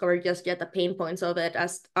haven't discovered just yet, the pain points of it,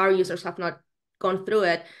 as our users have not gone through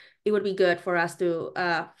it, it would be good for us to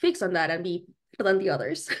fix on that and be better than the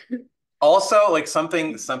others. Also, like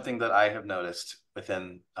something that I have noticed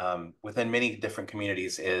within many different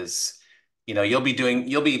communities is, you'll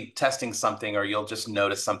be testing something or you'll just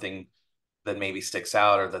notice something that maybe sticks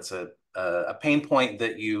out or that's a pain point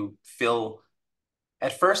that you feel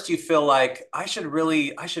at first you feel like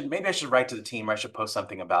maybe I should write to the team or I should post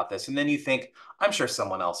something about this. And then you think, I'm sure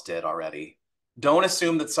someone else did already. Don't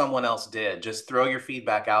assume that someone else did. Just throw your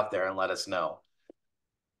feedback out there and let us know.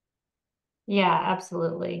 Yeah,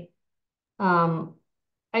 absolutely. I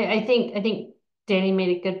think Danny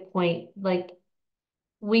made a good point. Like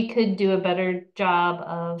we could do a better job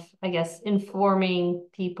of, I guess, informing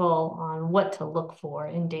people on what to look for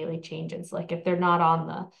in daily changes. Like if they're not on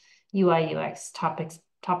the UI UX topic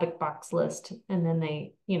box list and then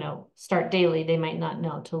they, start daily, they might not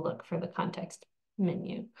know to look for the context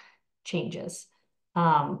menu changes.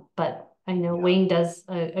 But I know Wayne does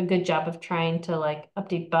a good job of trying to like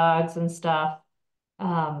update bugs and stuff.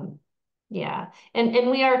 Yeah. And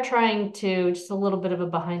we are trying to, just a little bit of a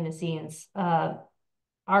behind the scenes,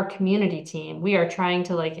 our community team, we are trying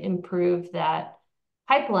to like improve that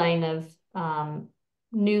pipeline of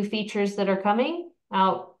new features that are coming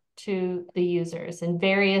out to the users in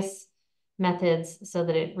various methods so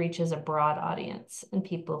that it reaches a broad audience and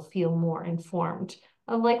people feel more informed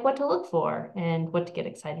of like what to look for and what to get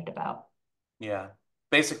excited about. Yeah.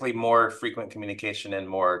 Basically more frequent communication and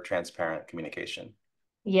more transparent communication.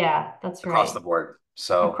 Yeah, that's right. Across the board.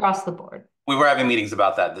 So across the board. We were having meetings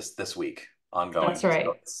about that this week ongoing. That's right.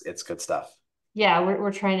 So it's good stuff. Yeah,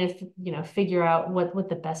 we're trying to figure out what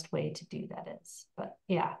the best way to do that is. But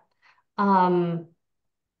yeah.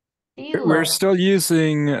 We're still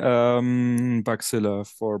using Bugzilla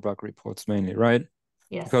for bug reports mainly, right?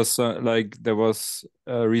 Yes. Because like there was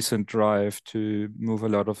a recent drive to move a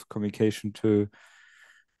lot of communication to,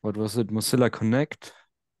 what was it, Mozilla Connect?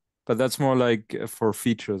 But that's more like for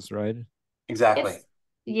features, right? Exactly.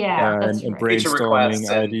 Yeah, that's and right. brainstorming and,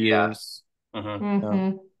 ideas. Yeah.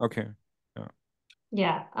 Yeah. Okay. Yeah.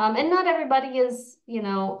 Yeah. And not everybody is,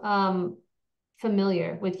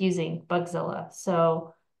 familiar with using Bugzilla.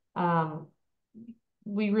 So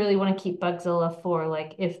we really want to keep Bugzilla for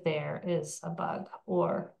like if there is a bug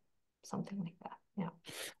or something like that. Yeah.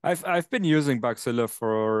 I've been using Bugzilla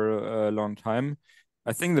for a long time.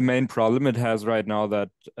 I think the main problem it has right now that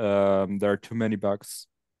there are too many bugs,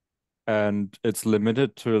 and it's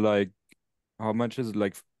limited to like, how much is it?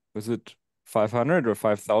 Like, was it 500 or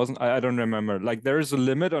 5,000? I don't remember. Like there is a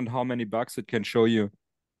limit on how many bugs it can show you.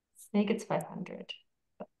 I think it's 500.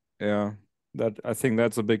 Yeah, I think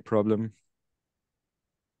that's a big problem.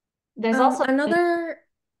 There's also another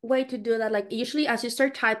way to do that, like usually as you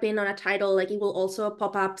start typing on a title, like it will also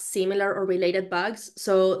pop up similar or related bugs.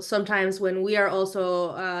 So sometimes when we are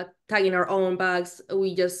also tagging our own bugs,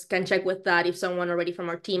 we just can check with that if someone already from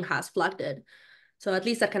our team has flagged it. So at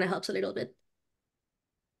least that kind of helps a little bit.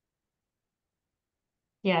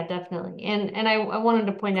 Yeah, definitely. And I wanted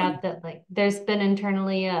to point out that like there's been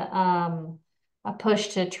internally a push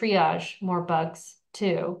to triage more bugs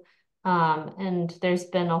too. And there's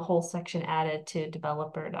been a whole section added to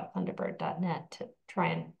developer.thunderbird.net to try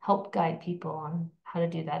and help guide people on how to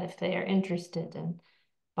do that if they are interested in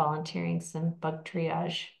volunteering some bug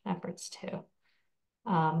triage efforts too.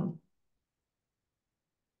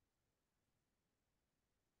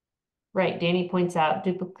 Right, Danny points out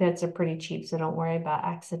duplicates are pretty cheap, so don't worry about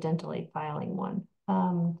accidentally filing one.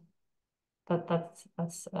 But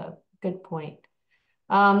that's a good point.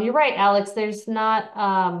 You're right, Alex. There's not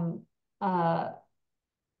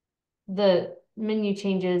the menu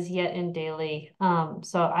changes yet in daily.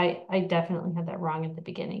 So I definitely had that wrong at the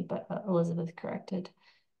beginning, but Elizabeth corrected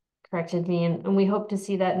me, and we hope to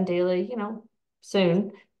see that in daily, you know,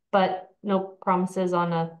 soon. But no promises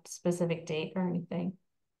on a specific date or anything.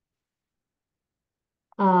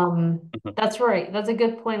 That's right. That's a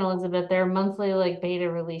good point, Elizabeth. There are monthly like beta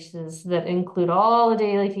releases that include all the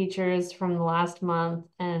daily features from the last month,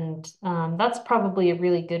 and that's probably a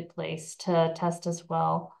really good place to test as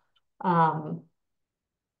well. And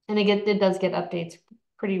it does get updates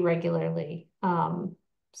pretty regularly.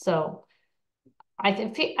 So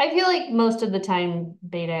I feel like most of the time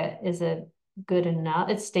beta is a good enough,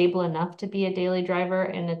 it's stable enough to be a daily driver,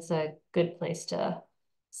 and it's a good place to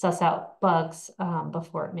suss out bugs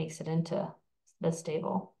before it makes it into the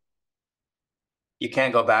stable. You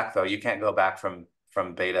can't go back though. You can't go back from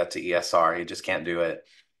beta to ESR. You just can't do it.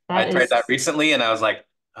 I That tried that is, recently and I was like,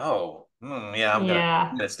 oh, yeah, I'm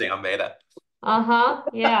yeah. gonna stay on beta. Uh-huh,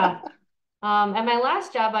 yeah. At my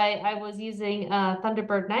last job, I was using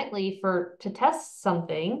Thunderbird Nightly to test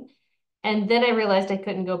something, and then I realized I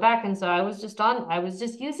couldn't go back, and so I was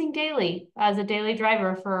just using daily as a daily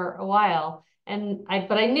driver for a while,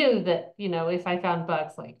 but I knew that you know if I found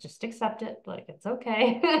bugs, like just accept it, like it's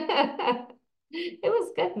okay. It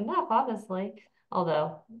was good enough, honestly.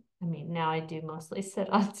 Although, I mean, now I do mostly sit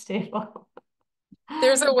on stable.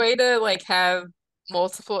 There's a way to like have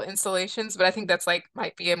multiple installations, but I think that's like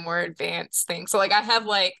might be a more advanced thing. So like I have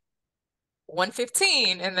like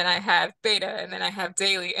 115 and then I have beta and then I have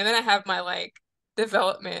daily and then I have my like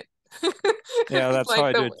development. Yeah, that's how Like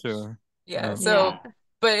I do the it too. yeah, so Yeah.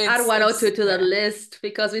 but Add 102 it's to the yeah. list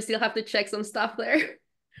because we still have to check some stuff there.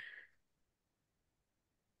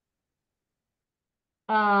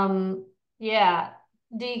 Um, yeah.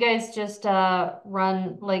 Do you guys just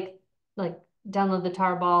run like download the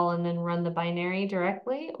tarball and then run the binary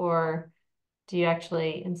directly, or do you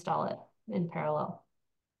actually install it in parallel?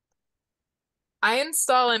 I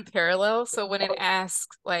install in parallel, so when it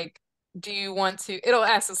asks like, do you want to, it'll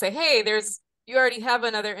ask to say, hey, you already have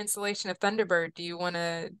another installation of Thunderbird. Do you want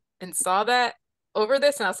to install that over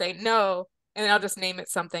this? And I'll say no, and then I'll just name it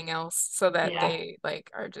something else so that Yeah. they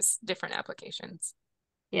like are just different applications.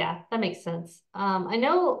 Yeah, that makes sense. I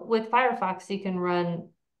know with Firefox you can run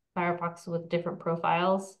Firefox with different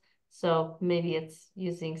profiles, so maybe it's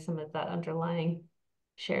using some of that underlying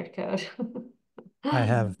shared code. I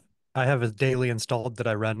have I have a daily installed that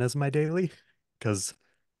I run as my daily because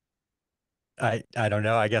I don't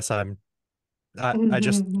know. I guess I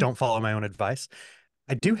just don't follow my own advice.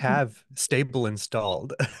 I do have stable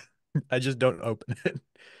installed. I just don't open it.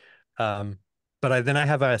 Um, but then I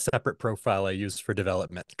have a separate profile I use for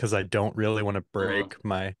development because I don't really want to Mm. break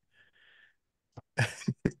my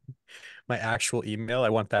my actual email. I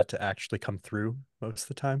want that to actually come through most of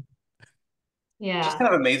the time. Just Yeah. kind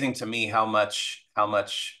of amazing to me how much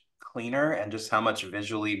cleaner and just how much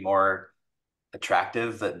visually more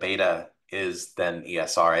attractive that beta is than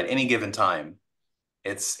ESR at any given time.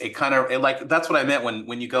 It kind of like that's what I meant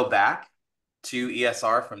when you go back to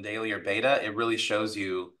ESR from daily or beta, it really shows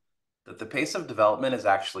you that the pace of development is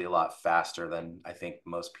actually a lot faster than I think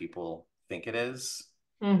most people think it is.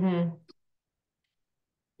 Mm-hmm.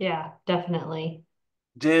 Yeah, definitely.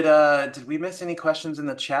 Did we miss any questions in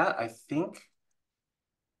the chat? I think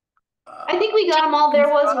I think we got them all. There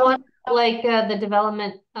was uh, one like the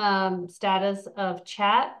development status of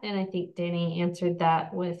chat, and I think Danny answered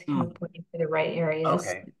that with kind of pointing to the right areas,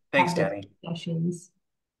 okay. Thanks, have the Danny. discussions.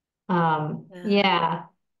 Yeah. Yeah.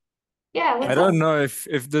 Yeah, I what's don't up? know if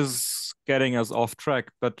this is getting us off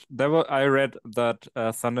track, but I read that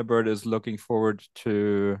Thunderbird is looking forward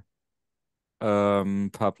to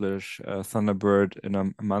publish Thunderbird in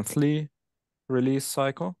a monthly release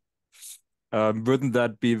cycle. Wouldn't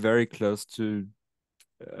that be very close to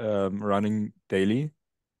running daily?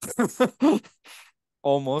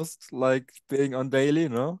 Almost like being on daily,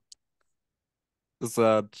 no? Is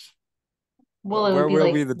that Well, it Where would be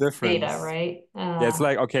will be like the beta, difference? right? Yeah, it's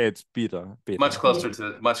like, okay, it's beta. Much Yeah. closer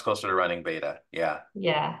to running beta. Yeah.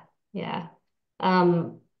 Yeah, yeah.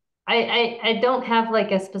 Um, I don't have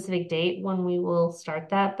like a specific date when we will start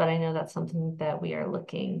that, but I know that's something that we are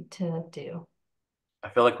looking to do. I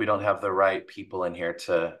feel like we don't have the right people in here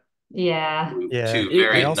to Yeah. Yeah, I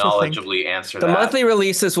very also think knowledgeably answer The that. monthly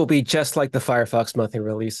releases will be just like the Firefox monthly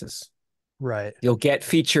releases. right. You'll get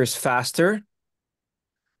features faster.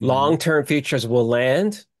 Mhm. Long-term features will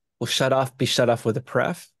land, will be shut off with a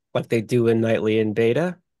pref, like they do in nightly and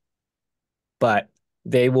beta. But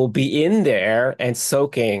they will be in there and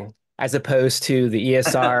soaking, as opposed to the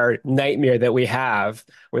ESR nightmare that we have,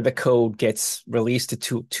 where the code gets released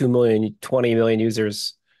to 2 million, 20 million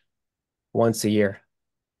users once a year.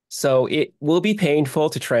 So it will be painful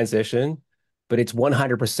to transition, but it's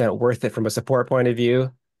 100% worth it from a support point of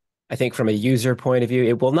view. I think from a user point of view,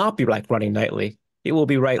 it will not be like running nightly. It will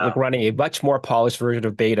be like running a much more polished version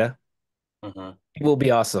of beta. Mhm. It will be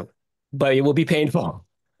awesome, but it will be painful.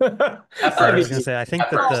 Yeah, I I was mean, gonna say, I think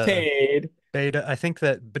that Effort. the paid. beta, I think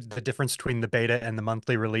that the difference between the beta and the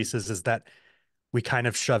monthly releases is that we kind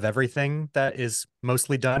of shove everything that is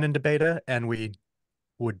mostly done into beta, and we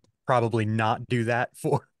would probably not do that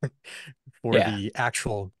for Yeah. the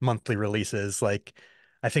actual monthly releases. Like,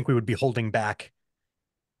 I think we would be holding back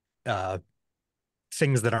uh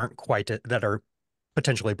things that aren't quite that are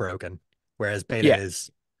potentially broken, whereas beta Yeah. is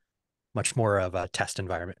much more of a test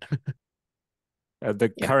environment.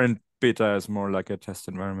 The Yeah. current beta is more like a test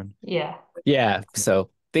environment. Yeah. Yeah.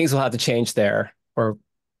 So things will have to change there, or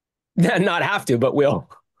not have to, but will.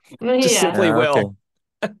 Just Yeah. simply Okay. will.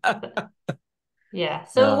 Yeah.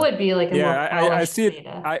 So it would be like a more Yeah, I polished see it.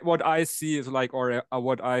 beta. What I see is like, or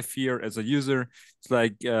what I fear as a user, it's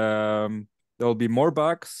like there will be more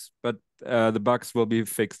bugs, but the bugs will be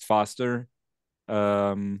fixed faster.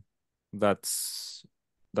 Um, that's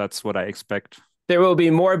what I expect. There will be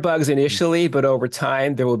more bugs initially, but over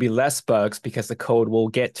time there will be less bugs because the code will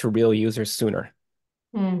get to real users sooner.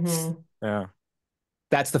 Mm-hmm. Yeah.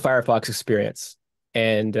 That's the Firefox experience,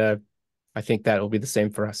 and I think that will be the same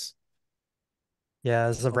for us. Yeah,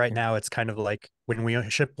 as of right Okay. now, it's kind of like when we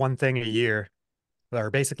ship one thing a year,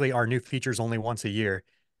 or basically our new features only once a year,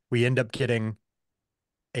 we end up getting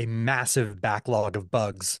a massive backlog of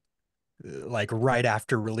bugs like right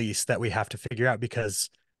after release that we have to figure out because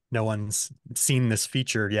no one's seen this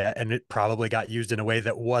feature yet, and it probably got used in a way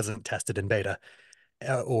that wasn't tested in beta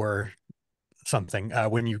or something.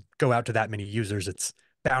 When you go out to that many users, it's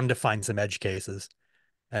bound to find some edge cases,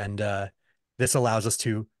 and this allows us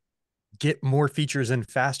to get more features in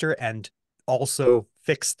faster and also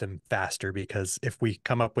fix them faster, because if we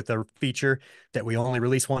come up with a feature that we only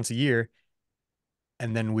release once a year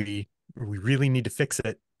and then we really need to fix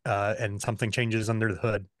it and something changes under the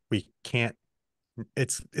hood, we can't.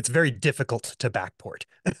 It's very difficult to backport.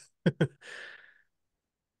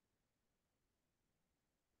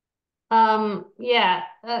 Yeah,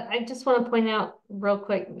 I just want to point out real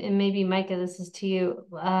quick, and maybe Micah, this is to you.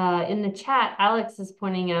 In the chat, Alex is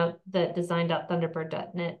pointing out that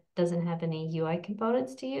design.thunderbird.net doesn't have any UI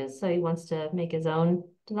components to use, so he wants to make his own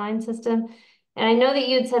design system. And I know that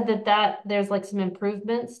you had said that there's like some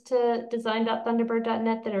improvements to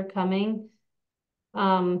design.thunderbird.net that are coming.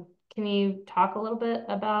 Can you talk a little bit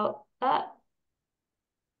about that?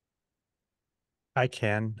 I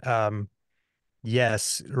can.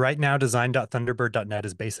 Yes, right now design.thunderbird.net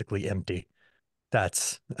is basically empty.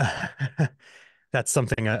 That's that's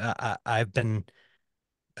something I've been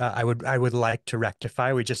I would like to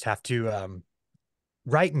rectify. We just have to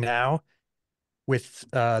right now with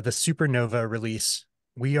the Supernova release,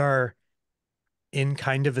 we are in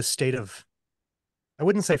kind of a state of, I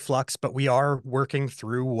wouldn't say flux, but we are working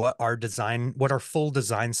through what our full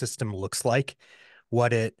design system looks like,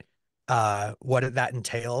 what that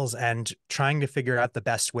entails, and trying to figure out the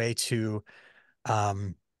best way to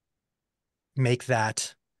um, make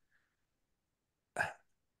that,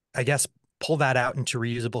 I guess, pull that out into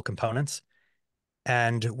reusable components.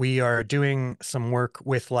 And we are doing some work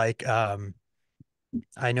with like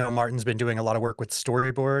I know Martin's been doing a lot of work with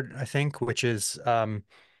Storyboard, I think, which is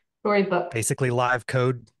Storybook. basically live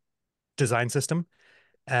code design system.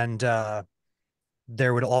 And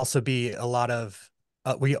there would also be a lot of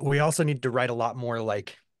we also need to write a lot more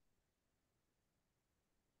like,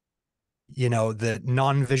 the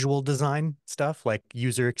non-visual design stuff, like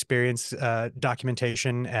user experience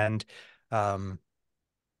documentation, and um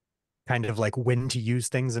kind of like when to use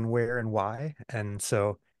things and where and why. And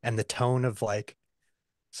the tone of like,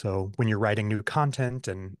 so when you're writing new content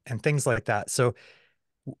and things like that. So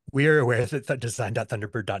we are aware that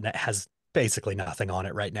design.thunderbird.net has basically nothing on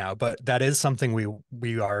it right now, but that is something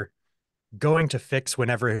we are going to fix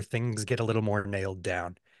whenever things get a little more nailed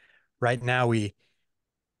down. Right now, we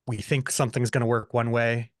think something's going to work one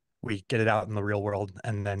way, we get it out in the real world,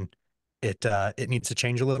 and then it needs to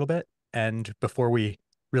change a little bit. And before we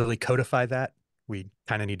really codify that, we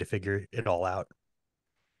kind of need to figure it all out.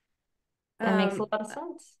 That makes a Um, lot of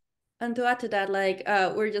sense. And to add to that, like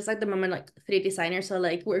we're just at the moment like 3D designers, so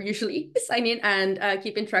like we're usually designing and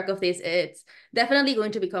keeping track of this. It's definitely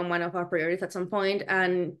going to become one of our priorities at some point.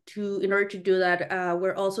 And in order to do that,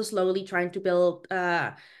 we're also slowly trying to build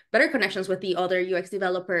better connections with the other UX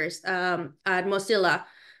developers at Mozilla,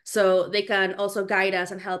 so they can also guide us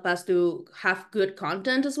and help us to have good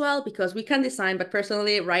content as well, because we can design, but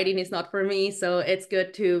personally writing is not for me. So it's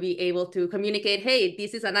good to be able to communicate, hey,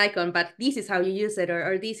 this is an icon, but this is how you use it,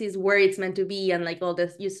 or this is where it's meant to be, and like all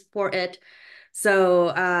this use for it.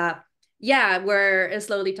 So yeah, we're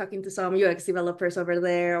slowly talking to some UX developers over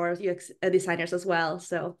there, or UX designers as well.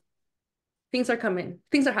 So things are coming,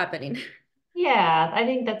 things are happening. Yeah, I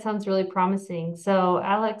think that sounds really promising. So,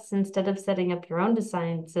 Alex, instead of setting up your own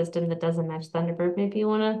design system that doesn't match Thunderbird, maybe you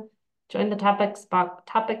want to join the topic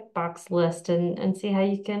box list and see how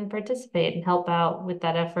you can participate and help out with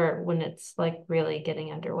that effort when it's like really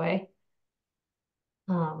getting underway.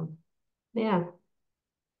 Yeah.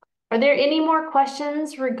 Are there any more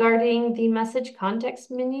questions regarding the message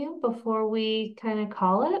context menu before we kind of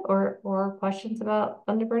call it, or questions about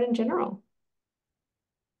Thunderbird in general?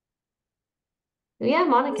 Yeah,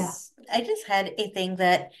 Monica. I just had a thing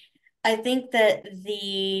that I think that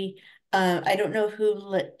I don't know who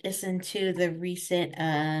listened to the recent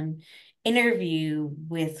interview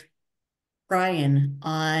with Ryan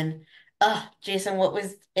on Jason, what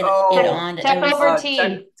was it on? Tech It was over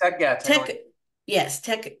tea.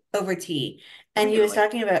 Tech over tea. Let And me he get a was link.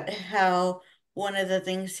 talking about how one of the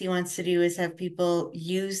things he wants to do is have people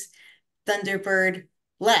use Thunderbird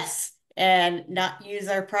less and not use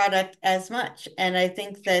our product as much. And I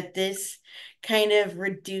think that this kind of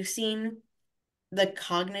reducing the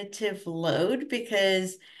cognitive load,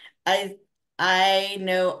 because I I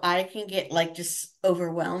know I can get like just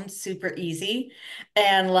overwhelmed super easy.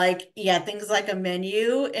 And like, yeah, things like a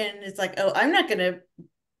menu, and it's like, oh, I'm not gonna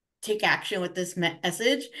take action with this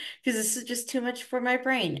message because this is just too much for my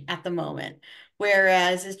brain at the moment.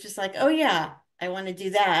 Whereas it's just like, oh yeah, I want to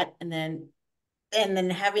do that, and then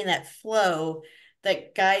having that flow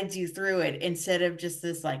that guides you through it instead of just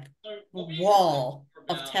this like wall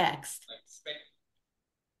of text.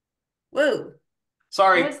 Whoa.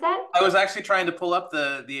 Sorry, What was that? I was actually trying to pull up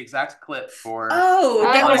the exact clip for. Oh,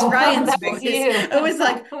 that was Ryan's that voice. was you. I was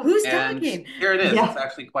like, who's And talking? here it is. Yeah. It's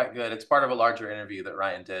actually quite good. It's part of a larger interview that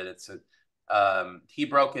Ryan did. He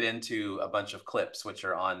broke it into a bunch of clips, which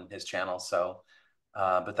are on his channel. So,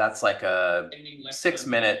 but that's like a 6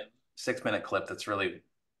 minute clip. That's really,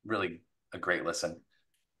 really a great listen.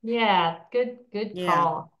 Yeah, good Yeah.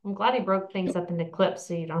 call. I'm glad he broke things up into clips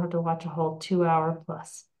so you don't have to watch a whole 2 hour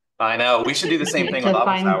plus. I know. We should do the same thing with To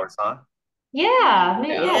office find- hours, huh? Yeah, we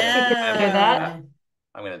could Yeah. consider that.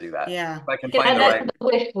 I'm gonna do that. Yeah. If I can You can find add the that right. to the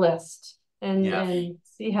wish list Yeah. and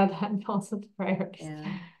see how that falls with the priorities.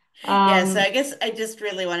 Yeah. Yeah, so I guess I just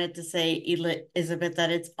really wanted to say, Elizabeth,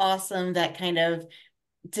 that it's awesome that kind of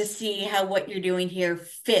to see how what you're doing here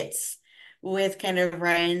fits with kind of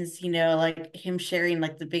Ryan's, like him sharing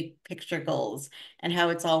like the big picture goals and how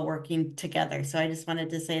it's all working together. So I just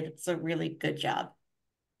wanted to say that's a really good job.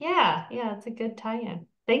 Yeah, it's a good tie-in.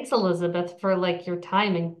 Thanks, Elizabeth, for like your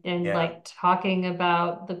time and Yeah. like talking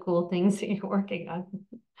about the cool things that you're working on.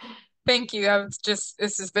 Thank you. This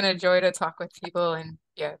has been a joy to talk with people and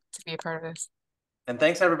yeah, to be a part of this. And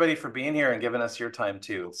thanks everybody for being here and giving us your time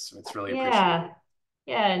too. It's really appreciated.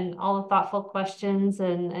 Yeah, and all the thoughtful questions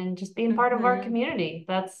and just being part of our Mhm. community.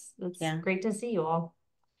 That's Yeah. great to see you all.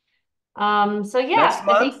 So yeah, Next I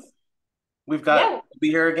month, think we've got yeah, we'll be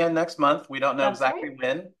here again next month. We don't know that's exactly right.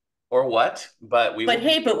 when or what, but we But will.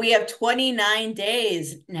 hey, but we have 29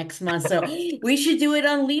 days next month, so we should do it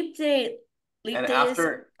on Leap Day. Leap And Day is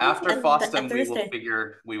after a FOSDEM, Thursday.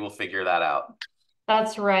 we will figure that out.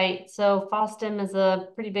 That's right. So FOSDEM is a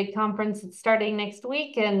pretty big conference. It's starting next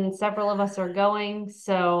week and several of us are going.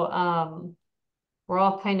 So we're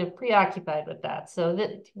all kind of preoccupied with that. So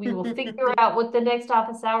that we will figure out what the next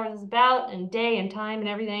office hours is about and day and time and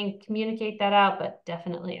everything, communicate that out, but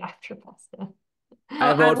definitely after FOSDEM.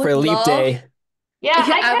 I vote for would Leap love- Day. Yeah,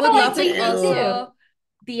 Yeah, I I kind would of like love to Leap Day too. also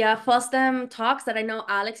the FOSDEM talks that I know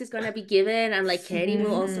Alex is gonna be giving, and like Katie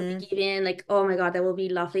will also be giving. Like, oh my God, that will be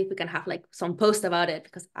lovely if we can have like some post about it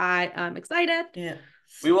because I am excited. Yeah.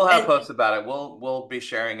 We will have And posts about it. We'll be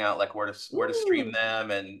sharing out like where to stream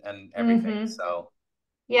them and everything. Mhm. So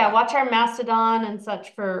Yeah, watch our Mastodon and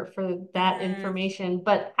such for that Mhm. information.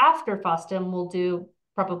 But after FOSDEM, we'll do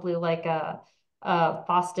probably like a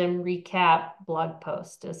FOSDEM recap blog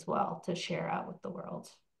post as well to share out with the world.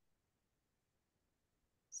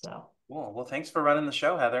 So cool. Well, thanks for running the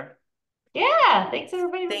show, Heather. yeah, thanks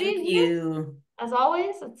everybody for thank being here. you. As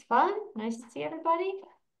always, it's fun. Nice to see everybody.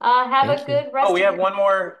 Have Thank a you. good rest Oh, we of have your one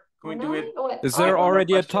more. Can we Oh, do no, it? what? Is Oh, there one more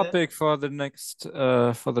already a question in? topic for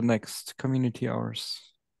the next community hours?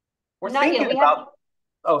 We're not yet. thinking We have about.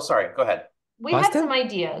 Oh, sorry. Go ahead. we have some FOSDEM?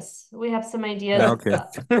 ideas. We have some ideas. Yeah,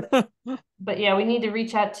 okay. But yeah, we need to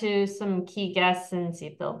reach out to some key guests and see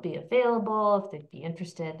if they'll be available, if they'd be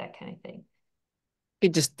interested, that kind of thing. You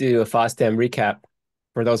could just do a FOSDEM recap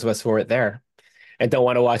for those of us who weren't there and don't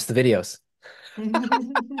want to watch the videos. We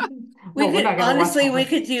Well, we're could not gonna watch honestly, the we whole-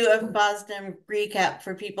 could do a FOSDEM recap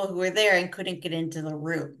for people who were there and couldn't get into the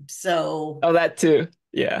room. So Oh, that too.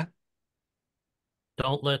 Yeah.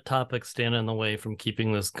 Don't let topics stand in the way from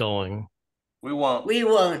keeping this going. We won't. we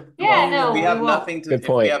won't. Yeah, We no, If we won't. have won't. nothing to. Good If we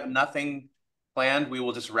point. have nothing planned, we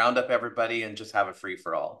will just round up everybody and just have a free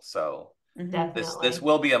for all. So Mhm. this Definitely.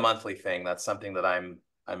 will be a monthly thing. That's something that I'm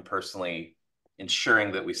personally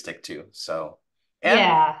ensuring that we stick to. So, and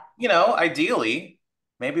Yeah. ideally,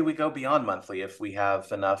 maybe we go beyond monthly if we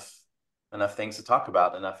have enough things to talk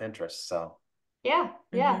about, enough interest. So Yeah,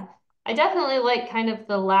 yeah. Mhm. I definitely like kind of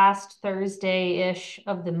the last Thursday-ish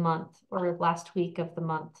of the month or last week of the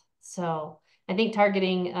month. So I think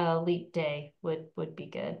targeting a leap day would be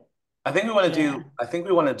good. I think we want to Yeah. do. I think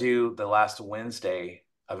we want to do the last Wednesday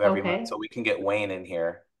of every month, Okay. so we can get Wayne in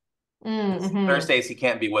here. Mm-hmm. Thursdays he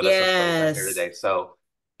can't be with us. That's why he's not here Yes. today. So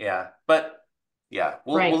yeah, but yeah,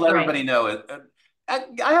 we'll Right, let right. everybody know. I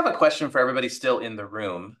have a question for everybody still in the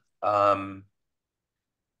room.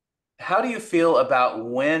 How do you feel about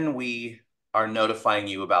when we are notifying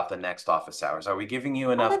you about the next office hours? Are we giving you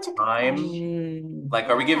Oh, enough that's a good time? question. Like,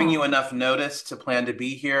 are we giving you Yeah. enough notice to plan to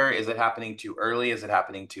be here? Is it happening too early? Is it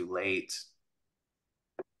happening too late?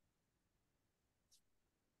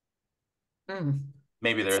 Mm.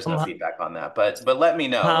 Maybe there is no Somehow, feedback on that, but let me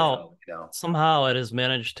know. somehow it has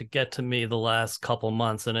managed to get to me the last couple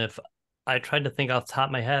months, and if I tried to think off the top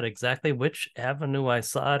of my head exactly which avenue I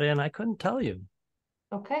saw it in, I couldn't tell you.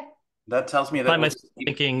 Okay. That tells me I that find we'll myself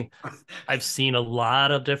thinking I've seen a lot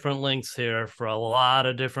of different links here for a lot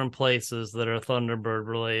of different places that are Thunderbird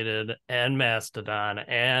related and Mastodon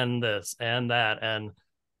and this and that and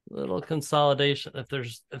little consolidation.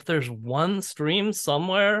 If there's one stream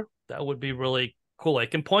somewhere, that would be really cool. I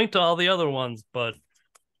can point to all the other ones, but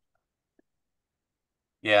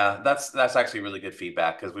yeah, that's actually really good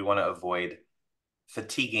feedback because we want to avoid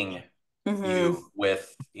fatiguing Mhm. you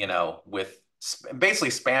with, basically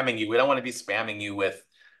spamming you. We don't want to be spamming you with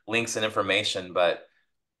links and information, but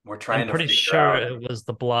we're trying I'm to pretty figure sure out. it was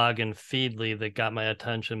the blog and Feedly that got my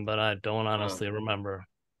attention, but I don't Hmm. honestly remember.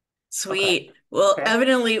 Sweet. Well, Okay.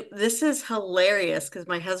 evidently, this is hilarious because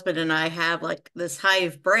my husband and I have like this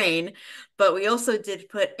hive brain, but we also did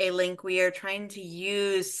put a link. We are trying to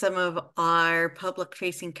use some of our public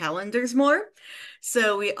facing calendars more.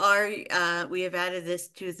 So we have added this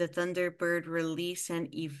to the Thunderbird release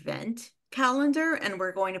and event calendar, and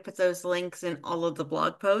we're going to put those links in all of the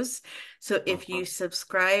blog posts. So if you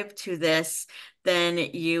subscribe to this, then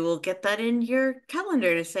you will get that in your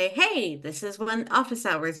calendar to say, hey, this is when office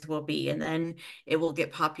hours will be. And then it will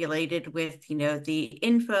get populated with, the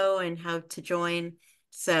info and how to join.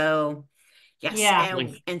 So yes, Yeah.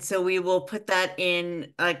 and so we will put that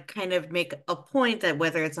in, kind of make a point that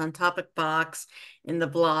whether it's on Topic Box, in the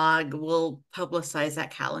blog, we'll publicize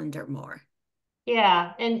that calendar more.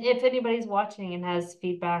 Yeah. And if anybody's watching and has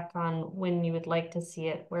feedback on when you would like to see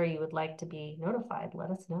it, where you would like to be notified, let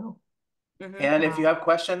us know. Mhm. And if you have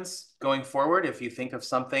questions going forward, if you think of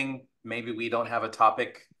something, maybe we don't have a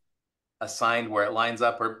topic assigned where it lines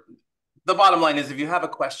up, or the bottom line is if you have a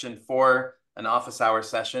question for an office hour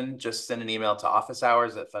session, just send an email to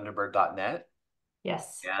officehours@thunderbird.net.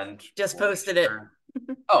 Yes. And Just we'll posted it.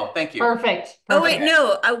 Oh, thank you. Perfect. Oh, wait, Okay.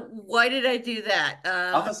 no. Why did I do that?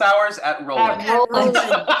 Office hours at Roland. At Roland.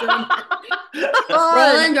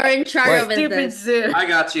 Roland, you're in charge of Stupid business. Zoom. I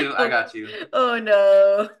got you. Oh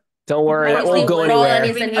no. Don't worry, that Obviously, won't go Roland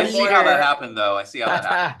anywhere. is the I new see how that leader. happened, though. I see how that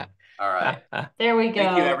happened. All right. There we go.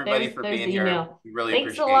 Thank you, everybody, There's for there's being the here. email. We really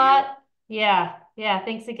Thanks a appreciate you. lot. Yeah. Yeah.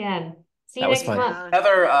 Thanks again. See you That was next fun.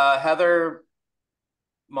 month. Heather,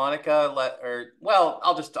 Monica,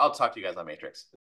 I'll talk to you guys on Matrix.